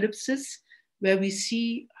apocalypse, where we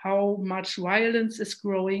see how much violence is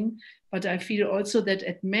growing. But I feel also that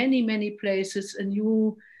at many places, a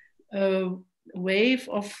new wave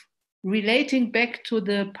of relating back to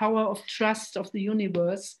the power of trust of the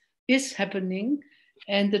universe is happening.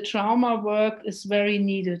 And the trauma work is very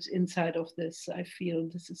needed inside of this. I feel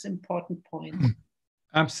this is an important point.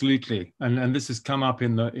 Absolutely. And this has come up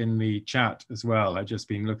in the chat as well. I've just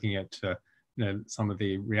been looking at some of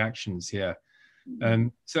the reactions here.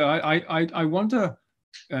 So I wonder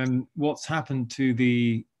what's happened to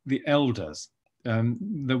the elders.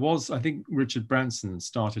 There was, I think Richard Branson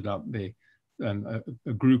started up a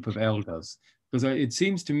group of elders, because it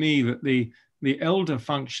seems to me that the elder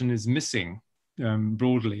function is missing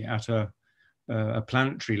broadly at a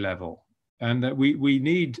planetary level, and that we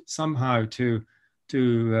need somehow to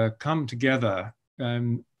come together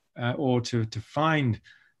or to find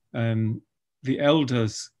the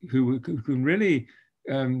elders who can really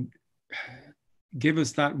give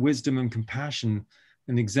us that wisdom and compassion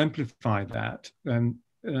and exemplify that,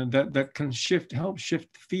 that can help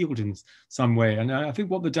shift the field in some way. And I think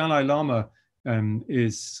what the Dalai Lama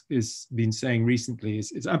is been saying recently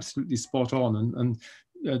is absolutely spot on.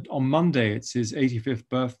 And on Monday it's his 85th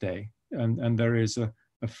birthday, and there is a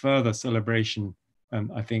further celebration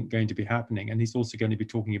I think going to be happening. And he's also going to be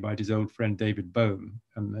talking about his old friend David Bohm.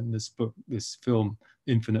 And then this film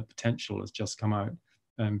Infinite Potential has just come out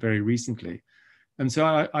very recently. And so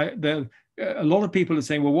a lot of people are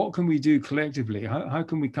saying, well, what can we do collectively? How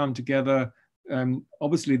can we come together?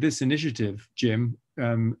 Obviously, this initiative, Jim,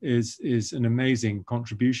 is an amazing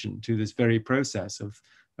contribution to this very process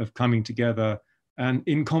of coming together and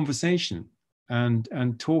in conversation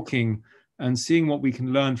and talking and seeing what we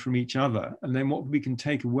can learn from each other, and then what we can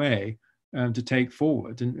take away to take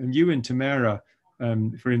forward. And you and Tamara,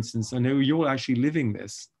 for instance, I know you're actually living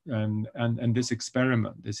this and this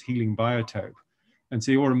experiment, this healing biotope. And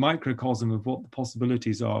so you're a microcosm of what the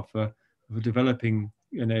possibilities are for developing,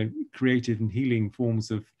 creative and healing forms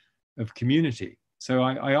of community. So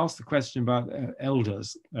I asked the question about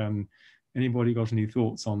elders. Anybody got any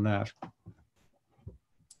thoughts on that?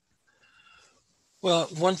 Well,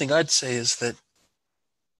 one thing I'd say is that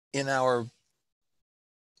in our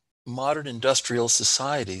modern industrial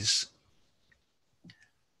societies,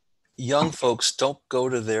 young folks don't go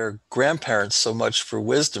to their grandparents so much for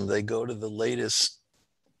wisdom. They go to the latest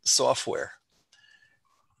software.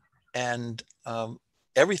 And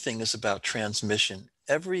everything is about transmission.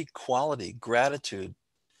 Every quality, gratitude,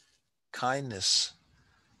 kindness,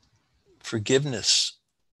 forgiveness,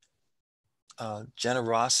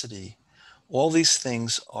 generosity, all these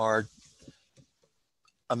things are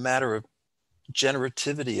a matter of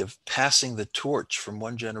generativity, of passing the torch from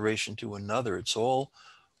one generation to another. It's all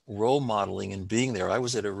role modeling and being there. I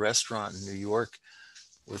was at a restaurant in New York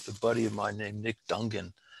with a buddy of mine named Nick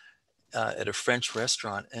Dungan at a French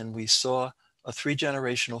restaurant, and we saw a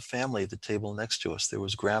 3-generational family at the table next to us. There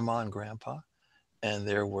was grandma and grandpa, and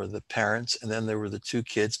there were the parents, and then there were the two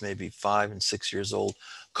kids, maybe 5 and 6 years old,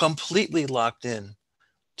 completely locked in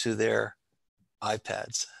to their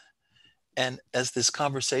iPads. And as this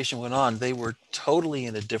conversation went on, they were totally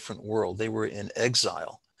in a different world. They were in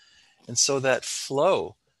exile. And so that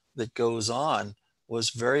flow that goes on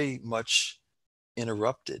was very much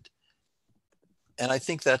interrupted. And I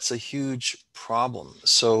think that's a huge problem.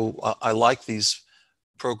 So I like these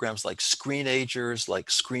programs like Screenagers, like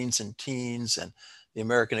Screens and Teens, and the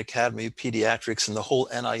American Academy of Pediatrics, and the whole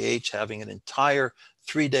NIH having an entire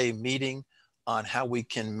 3-day meeting on how we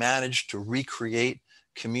can manage to recreate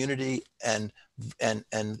community and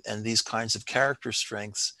these kinds of character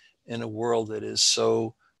strengths in a world that is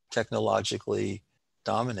so technologically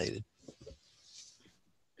dominated.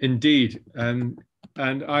 Indeed, and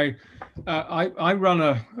I run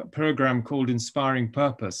a program called Inspiring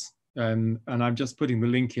Purpose, and I'm just putting the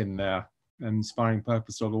link in there.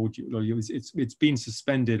 Inspiringpurpose.org. It's been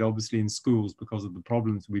suspended, obviously, in schools because of the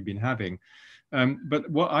problems we've been having. But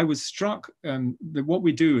what I was struck that what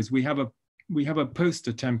we do is we have a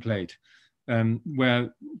poster template where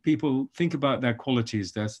people think about their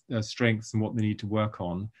qualities, their strengths, and what they need to work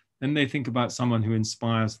on. Then they think about someone who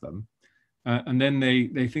inspires them, and then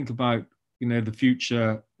they think about the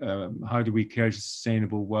future. How do we create a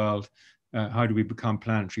sustainable world? How do we become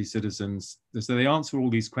planetary citizens? So they answer all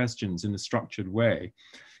these questions in a structured way.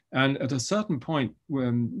 And at a certain point,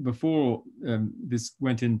 before this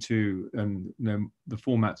went into the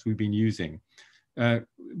formats we've been using,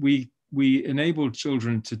 we enabled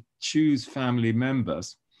children to choose family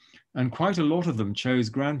members, and quite a lot of them chose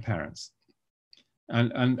grandparents.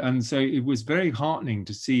 And so it was very heartening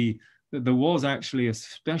to see that there was actually a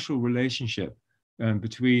special relationship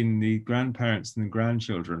between the grandparents and the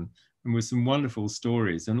grandchildren, and with some wonderful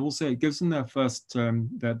stories. And also it gives them their first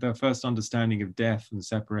understanding of death and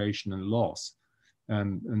separation and loss.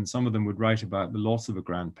 And some of them would write about the loss of a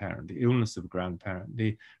grandparent, the illness of a grandparent,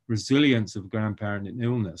 the resilience of a grandparent in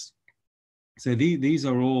illness. So these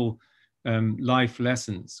are all life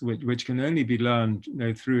lessons which can only be learned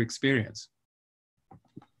through experience.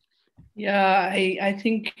 Yeah, I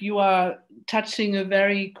think you are touching a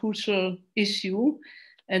very crucial issue,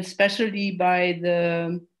 and especially by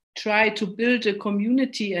the try to build a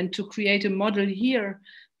community and to create a model here.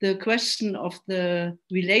 The question of the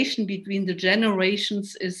relation between the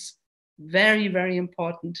generations is very, very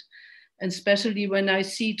important. And especially when I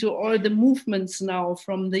see to all the movements now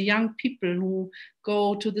from the young people who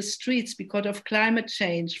go to the streets because of climate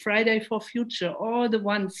change, Friday for Future, all the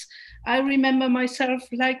ones. I remember myself,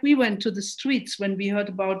 like we went to the streets when we heard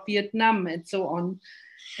about Vietnam and so on.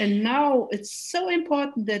 And now it's so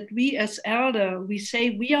important that we as elder, we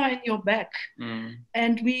say we are in your back.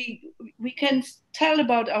 And we can tell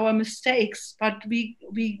about our mistakes, but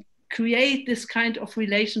we create this kind of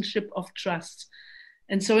relationship of trust.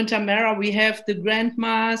 And so in Tamara, we have the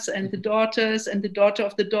grandmas and the daughters and the daughter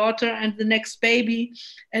of the daughter and the next baby.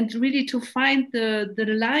 And really to find the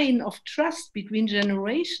line of trust between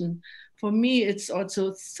generations, for me, it's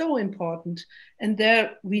also so important. And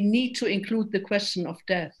there we need to include the question of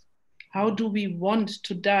death. How do we want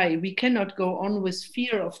to die? We cannot go on with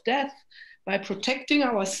fear of death by protecting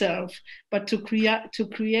ourselves, but to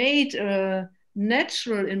create a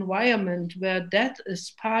natural environment where death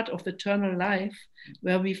is part of eternal life,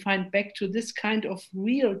 where we find back to this kind of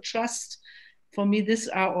real trust. For me, these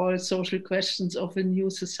are all social questions of a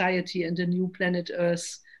new society and a new planet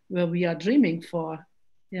Earth where we are dreaming for.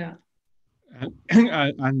 Yeah.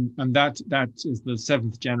 And that is the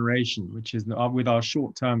seventh generation, which is with our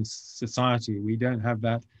short-term society. We don't have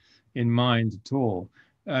that in mind at all.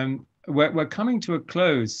 We're coming to a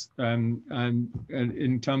close, and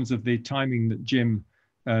in terms of the timing that Jim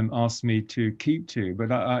asked me to keep to,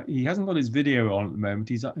 but he hasn't got his video on at the moment.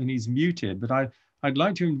 He's muted. But I'd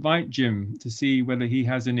like to invite Jim to see whether he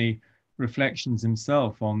has any reflections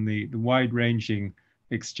himself on the wide-ranging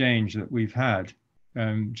exchange that we've had.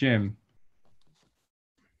 Jim,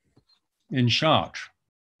 in Chartres.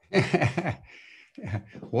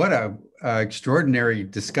 What a extraordinary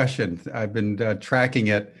discussion. I've been tracking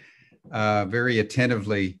it very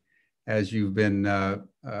attentively as you've been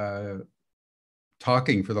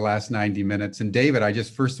talking for the last 90 minutes. And David,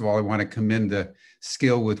 first of all, I want to commend the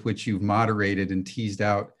skill with which you've moderated and teased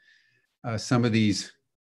out some of these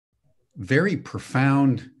very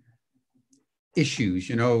profound issues.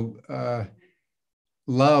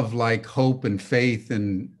 Love, like hope and faith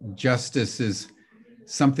and justice, is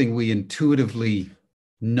something we intuitively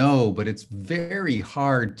know, but it's very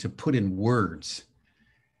hard to put in words.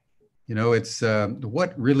 It's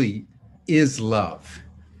what really is love.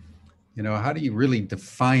 You know, how do you really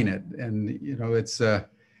define it? And, you know, it's the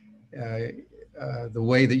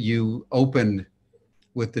way that you opened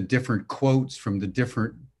with the different quotes from the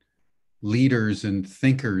different leaders and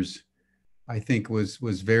thinkers, I think was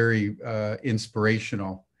very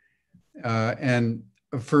inspirational. And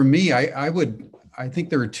for me, I think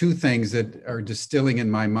there are two things that are distilling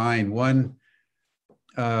in my mind. One,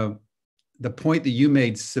 the point that you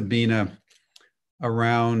made, Sabina,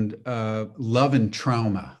 around love and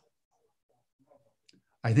trauma.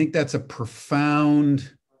 I think that's a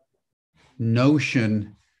profound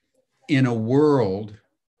notion in a world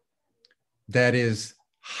that is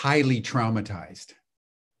highly traumatized.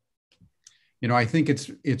 You know, I think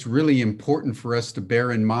it's really important for us to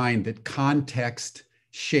bear in mind that context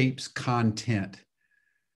shapes content.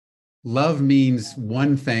 Love means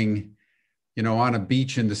one thing, you know, on a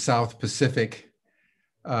beach in the South Pacific,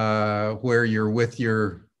 where you're with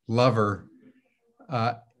your lover.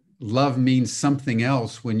 Love means something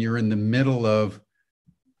else when you're in the middle of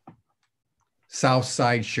South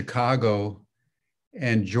Side Chicago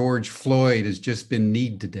and George Floyd has just been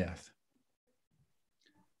kneed to death.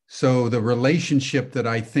 So the relationship that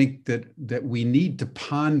I think that we need to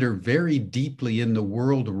ponder very deeply in the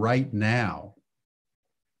world right now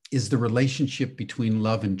is the relationship between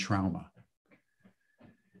love and trauma.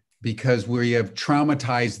 Because we have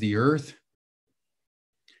traumatized the earth,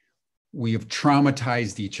 we have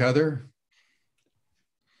traumatized each other.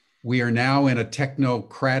 We are now in a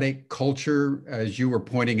technocratic culture, as you were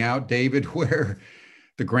pointing out, David, where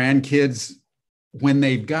the grandkids, when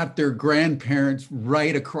they've got their grandparents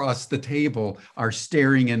right across the table, are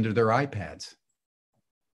staring into their iPads.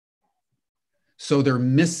 So they're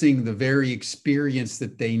missing the very experience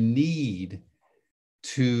that they need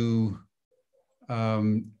to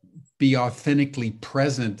be authentically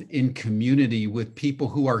present in community with people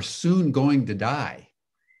who are soon going to die.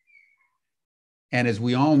 And as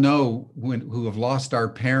we all know, who have lost our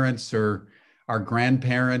parents or our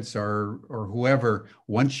grandparents or whoever,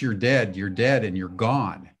 once you're dead and you're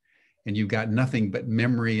gone. And you've got nothing but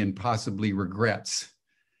memory and possibly regrets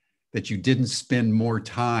that you didn't spend more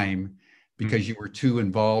time because you were too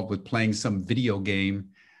involved with playing some video game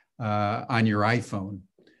on your iPhone.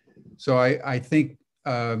 So I think,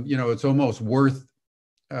 you know, it's almost worth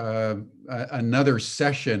another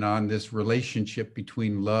session on this relationship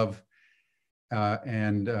between love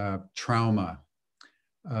and trauma.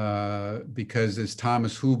 Because as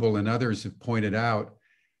Thomas Hubel and others have pointed out,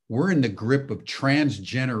 we're in the grip of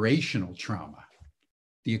transgenerational trauma,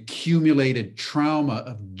 the accumulated trauma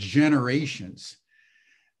of generations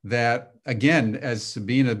that, again, as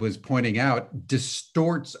Sabina was pointing out,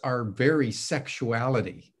 distorts our very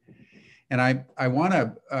sexuality. And I want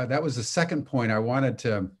to, that was the second point I wanted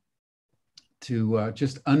to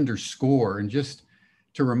just underscore, and just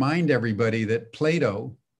to remind everybody that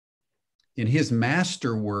Plato, in his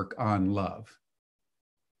masterwork on love,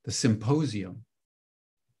 the Symposium,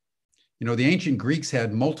 you know, the ancient Greeks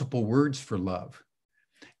had multiple words for love.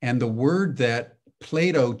 And the word that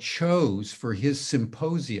Plato chose for his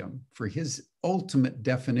Symposium, for his ultimate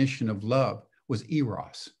definition of love, was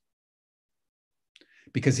eros.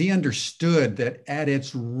 Because he understood that at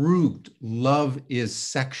its root, love is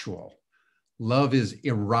sexual, love is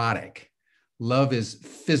erotic, love is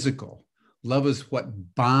physical, love is what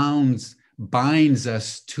binds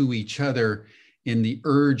us to each other in the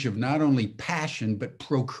urge of not only passion, but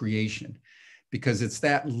procreation. Because it's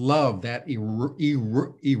that love, that erotica,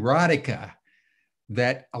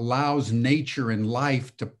 that allows nature and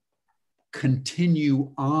life to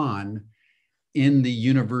continue on in the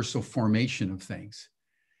universal formation of things.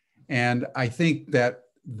 And I think that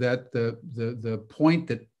the point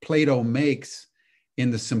that Plato makes in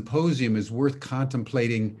the Symposium is worth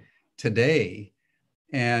contemplating today,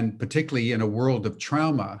 and particularly in a world of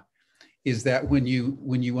trauma, is that when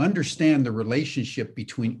you understand the relationship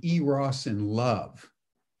between eros and love,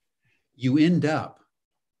 you end up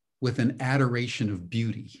with an adoration of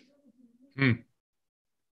beauty.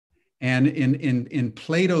 And in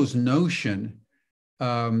Plato's notion,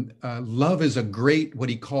 love is a great, what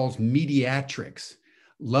he calls mediatrix.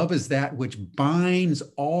 Love is that which binds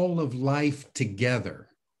all of life together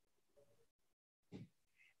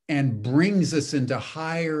and brings us into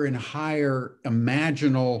higher and higher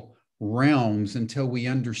imaginal realms until we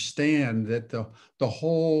understand that the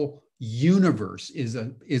whole universe is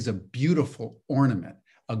a beautiful ornament,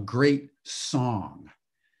 a great song.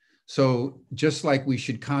 So just like we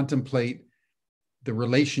should contemplate the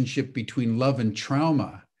relationship between love and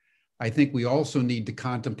trauma, I think we also need to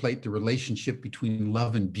contemplate the relationship between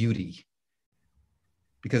love and beauty.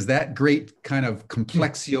 because that great kind of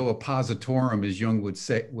complexio oppositorum, as Jung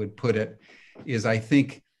would put it, is, I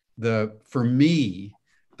think, for me,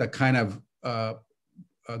 the kind of a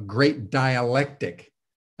great dialectic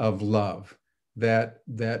of love that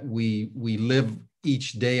we live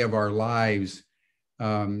each day of our lives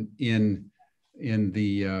in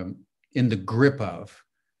the grip of.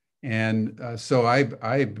 And so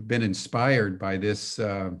I've been inspired by this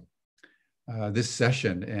this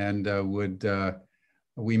session, and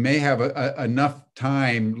we may have enough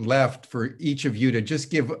time left for each of you to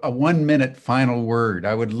just give a 1-minute final word.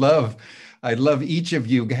 I'd love each of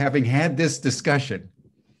you, having had this discussion,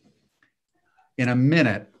 in a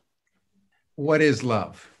minute, what is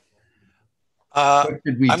love? What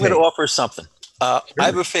should we I'm going to offer something. Sure. I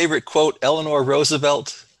have a favorite quote, Eleanor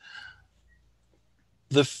Roosevelt.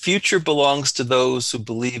 The future belongs to those who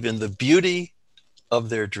believe in the beauty of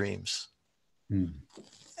their dreams.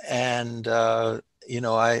 And, you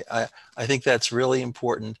know, I think that's really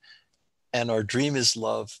important. And our dream is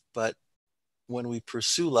love. But when we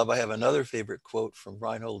pursue love, I have another favorite quote from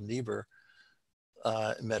Reinhold Niebuhr,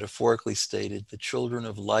 metaphorically stated, the children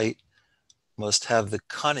of light must have the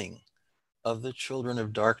cunning of the children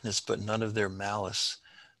of darkness, but none of their malice.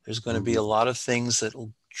 There's going to be a lot of things that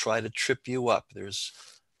will try to trip you up. There's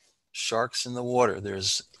sharks in the water.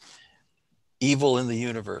 There's evil in the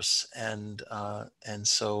universe. And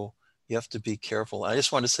so you have to be careful. I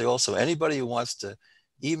just want to say also, anybody who wants to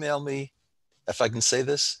email me, if I can say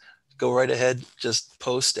this, go right ahead. Just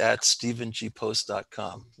post at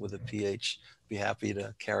stephengpost.com with a PH. Be happy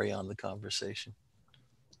to carry on the conversation.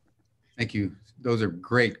 Thank you. Those are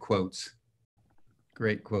great quotes.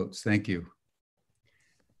 Great quotes. Thank you.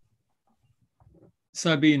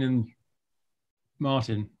 Sabine and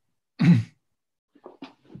Martin.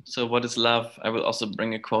 So what is love? I will also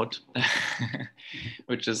bring a quote,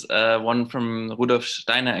 which is one from Rudolf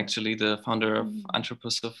Steiner, actually, the founder of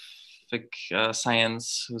anthroposophic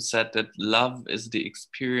science, who said that love is the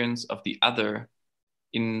experience of the other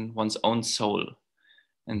in one's own soul.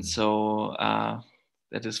 And so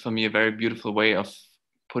that is, for me, a very beautiful way of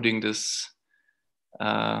putting this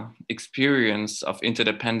experience of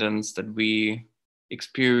interdependence that we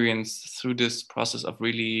experience through this process of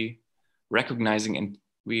really recognizing, and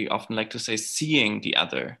we often like to say seeing, the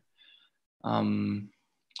other. And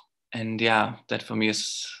yeah, that for me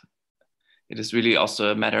it is really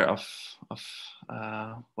also a matter of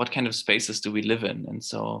what kind of spaces do we live in. And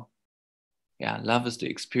so yeah, love is the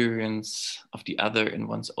experience of the other in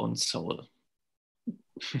one's own soul.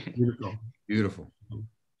 Beautiful. Beautiful.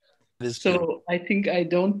 So I think I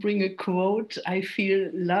don't bring a quote. I feel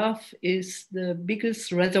love is the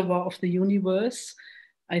biggest reservoir of the universe.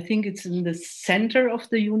 I think it's in the center of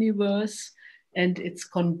the universe, and it's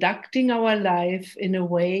conducting our life in a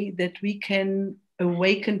way that we can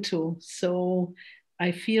awaken to. So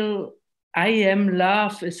I feel I am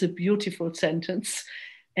love is a beautiful sentence,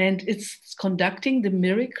 and it's conducting the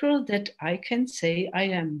miracle that I can say I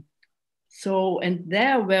am. So, and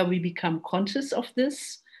there where we become conscious of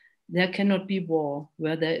this, there cannot be war.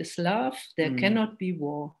 Where there is love, there cannot be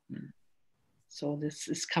war. So this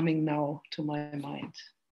is coming now to my mind.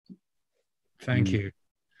 Thank you.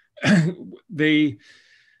 The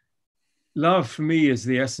love for me is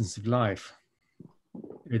the essence of life.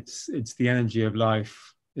 It's the energy of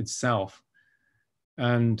life itself.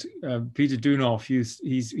 And Peter Dunoff,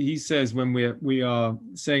 he says when we are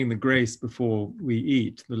saying the grace before we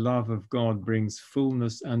eat, the love of God brings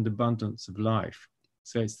fullness and abundance of life.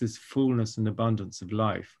 So it's this fullness and abundance of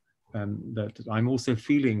life that I'm also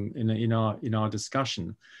feeling in our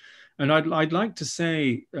discussion. And I'd like to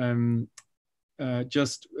say,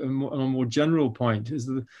 just on a more general point, is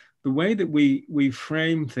the way that we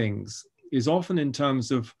frame things is often in terms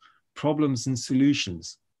of problems and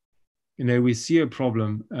solutions. You know, we see a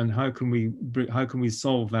problem and how can we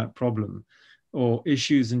solve that problem, or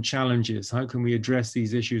issues and challenges, how can we address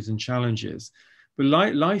these issues and challenges? But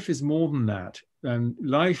life is more than that.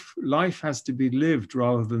 Life has to be lived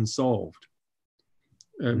rather than solved.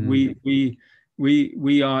 We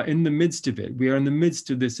are in the midst of it. We are in the midst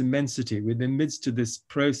of this immensity. We're in the midst of this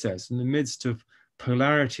process, in the midst of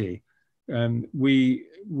polarity. We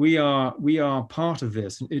are part of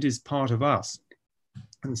this, and it is part of us.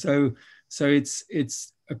 And so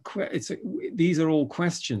these are all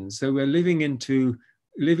questions. So we're living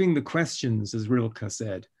the questions, as Rilke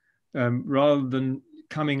said, rather than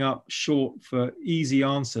coming up short for easy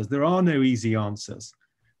answers. There are no easy answers.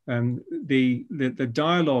 The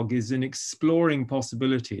dialogue is in exploring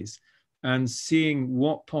possibilities and seeing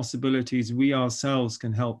what possibilities we ourselves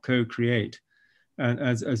can help co-create. And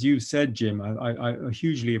as you've said, Jim, I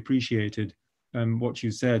hugely appreciated what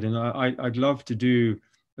you said. And I'd love to do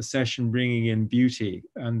a session bringing in beauty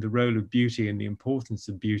and the role of beauty and the importance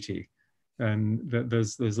of beauty. And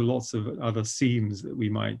there's lots of other themes that we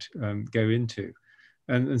might go into.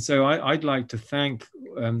 And so I'd like to thank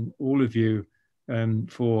all of you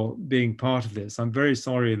for being part of this. I'm very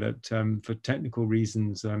sorry that for technical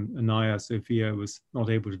reasons, Anaiya Sophia was not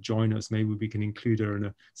able to join us. Maybe we can include her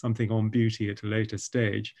in something on beauty at a later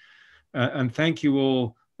stage. And thank you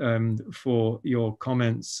all for your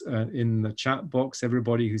comments in the chat box,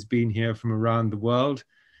 everybody who's been here from around the world.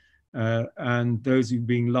 And those who've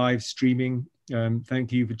been live streaming,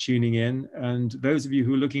 thank you for tuning in. And those of you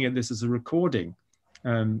who are looking at this as a recording,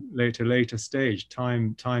 later stage,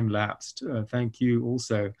 time lapsed, thank you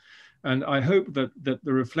also. And I hope that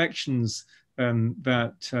the reflections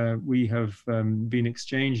that we have been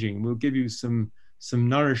exchanging will give you some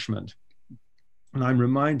nourishment. And I'm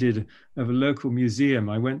reminded of a local museum.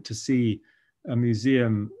 I went to see a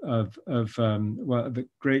museum of well, the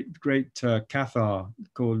great Cathar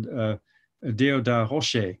called Déodat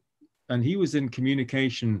Rocher, and he was in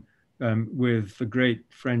communication with the great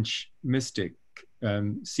French mystic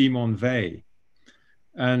Simon Weil.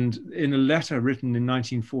 And in a letter written in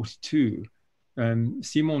 1942,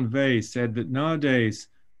 Simon Weil said that nowadays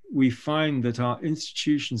we find that our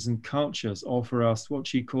institutions and cultures offer us what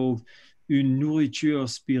she called une nourriture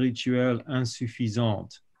spirituelle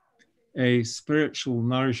insuffisante, a spiritual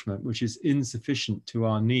nourishment which is insufficient to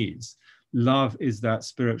our needs. Love is that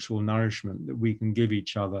spiritual nourishment that we can give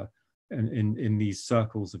each other in these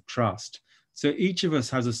circles of trust. So each of us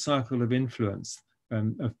has a circle of influence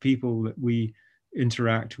of people that we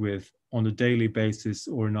interact with on a daily basis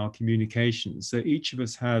or in our communications. So each of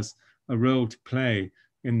us has a role to play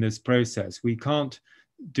in this process. We can't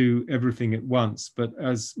do everything at once, but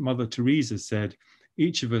as Mother Teresa said,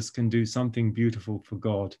 each of us can do something beautiful for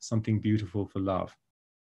God, something beautiful for love.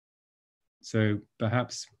 So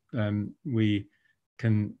perhaps we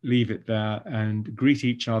can leave it there and greet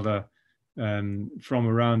each other from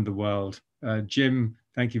around the world. Jim,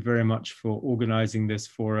 thank you very much for organizing this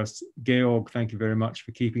for us. Georg, thank you very much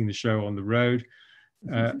for keeping the show on the road.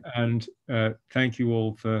 And thank you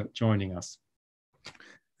all for joining us.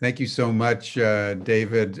 Thank you so much,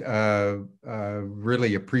 David.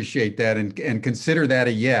 Really appreciate that, and consider that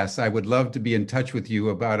a yes. I would love to be in touch with you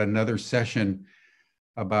about another session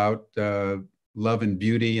about love and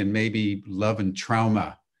beauty, and maybe love and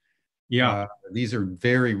trauma. Yeah, these are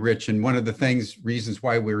very rich, and one of the reasons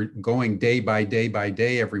why we're going day by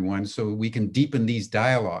day, everyone, so we can deepen these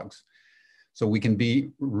dialogues, so we can be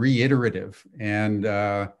reiterative, and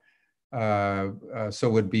so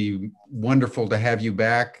it would be wonderful to have you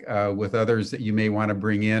back with others that you may want to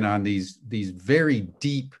bring in on these very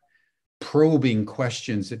deep, probing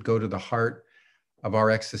questions that go to the heart of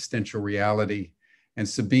our existential reality. And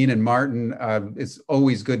Sabine and Martin, it's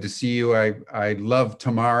always good to see you. I love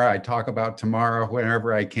Tamara. I talk about Tamara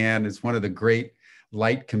whenever I can. It's one of the great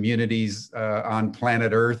light communities on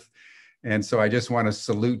planet Earth. And so I just want to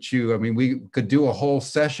salute you. I mean, we could do a whole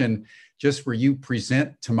session just where you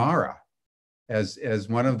present Tamara as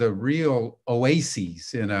one of the real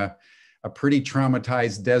oases in a pretty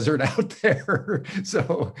traumatized desert out there.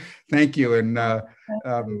 So thank you. And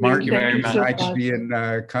Martin and I should be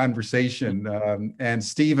in conversation. And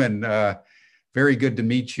Stephen, very good to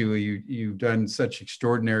meet you. You've done such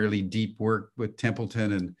extraordinarily deep work with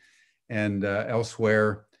Templeton and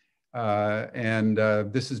elsewhere.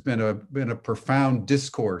 This has been a profound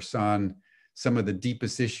discourse on some of the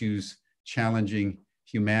deepest issues challenging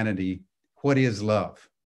humanity. What is love?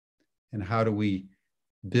 And how do we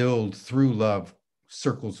build through love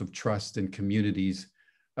circles of trust and communities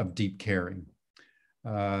of deep caring?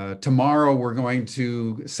 Tomorrow we're going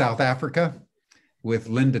to South Africa with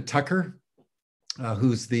Linda Tucker,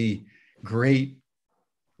 who's the great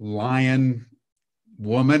lion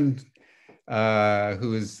woman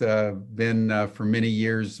who has been for many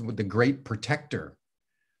years the great protector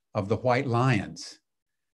of the white lions.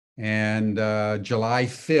 And July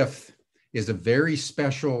 5th is a very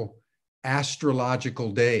special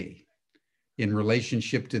astrological day in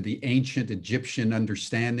relationship to the ancient Egyptian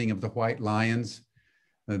understanding of the white lions,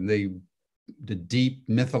 the deep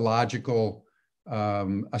mythological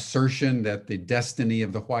assertion that the destiny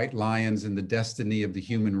of the white lions and the destiny of the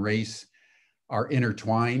human race are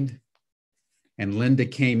intertwined. And Linda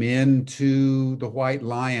came into the white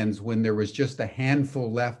lions when there was just a handful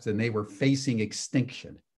left and they were facing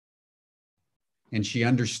extinction. And she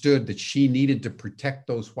understood that she needed to protect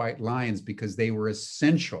those white lions because they were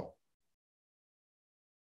essential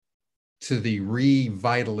to the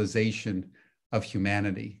revitalization of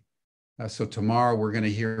humanity. So tomorrow we're going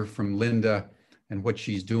to hear from Linda and what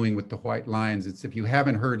she's doing with the White Lions. It's, if you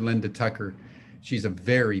haven't heard Linda Tucker, she's a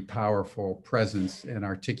very powerful presence and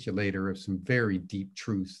articulator of some very deep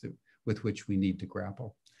truths with which we need to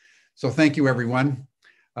grapple. So thank you, everyone.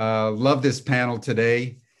 Love this panel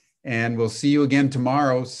today. And we'll see you again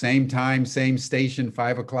tomorrow, same time, same station,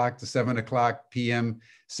 5 o'clock to 7 o'clock p.m.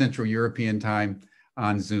 Central European Time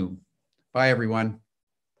on Zoom. Bye, everyone.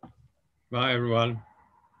 Bye, everyone.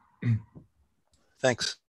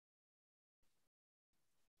 Thanks.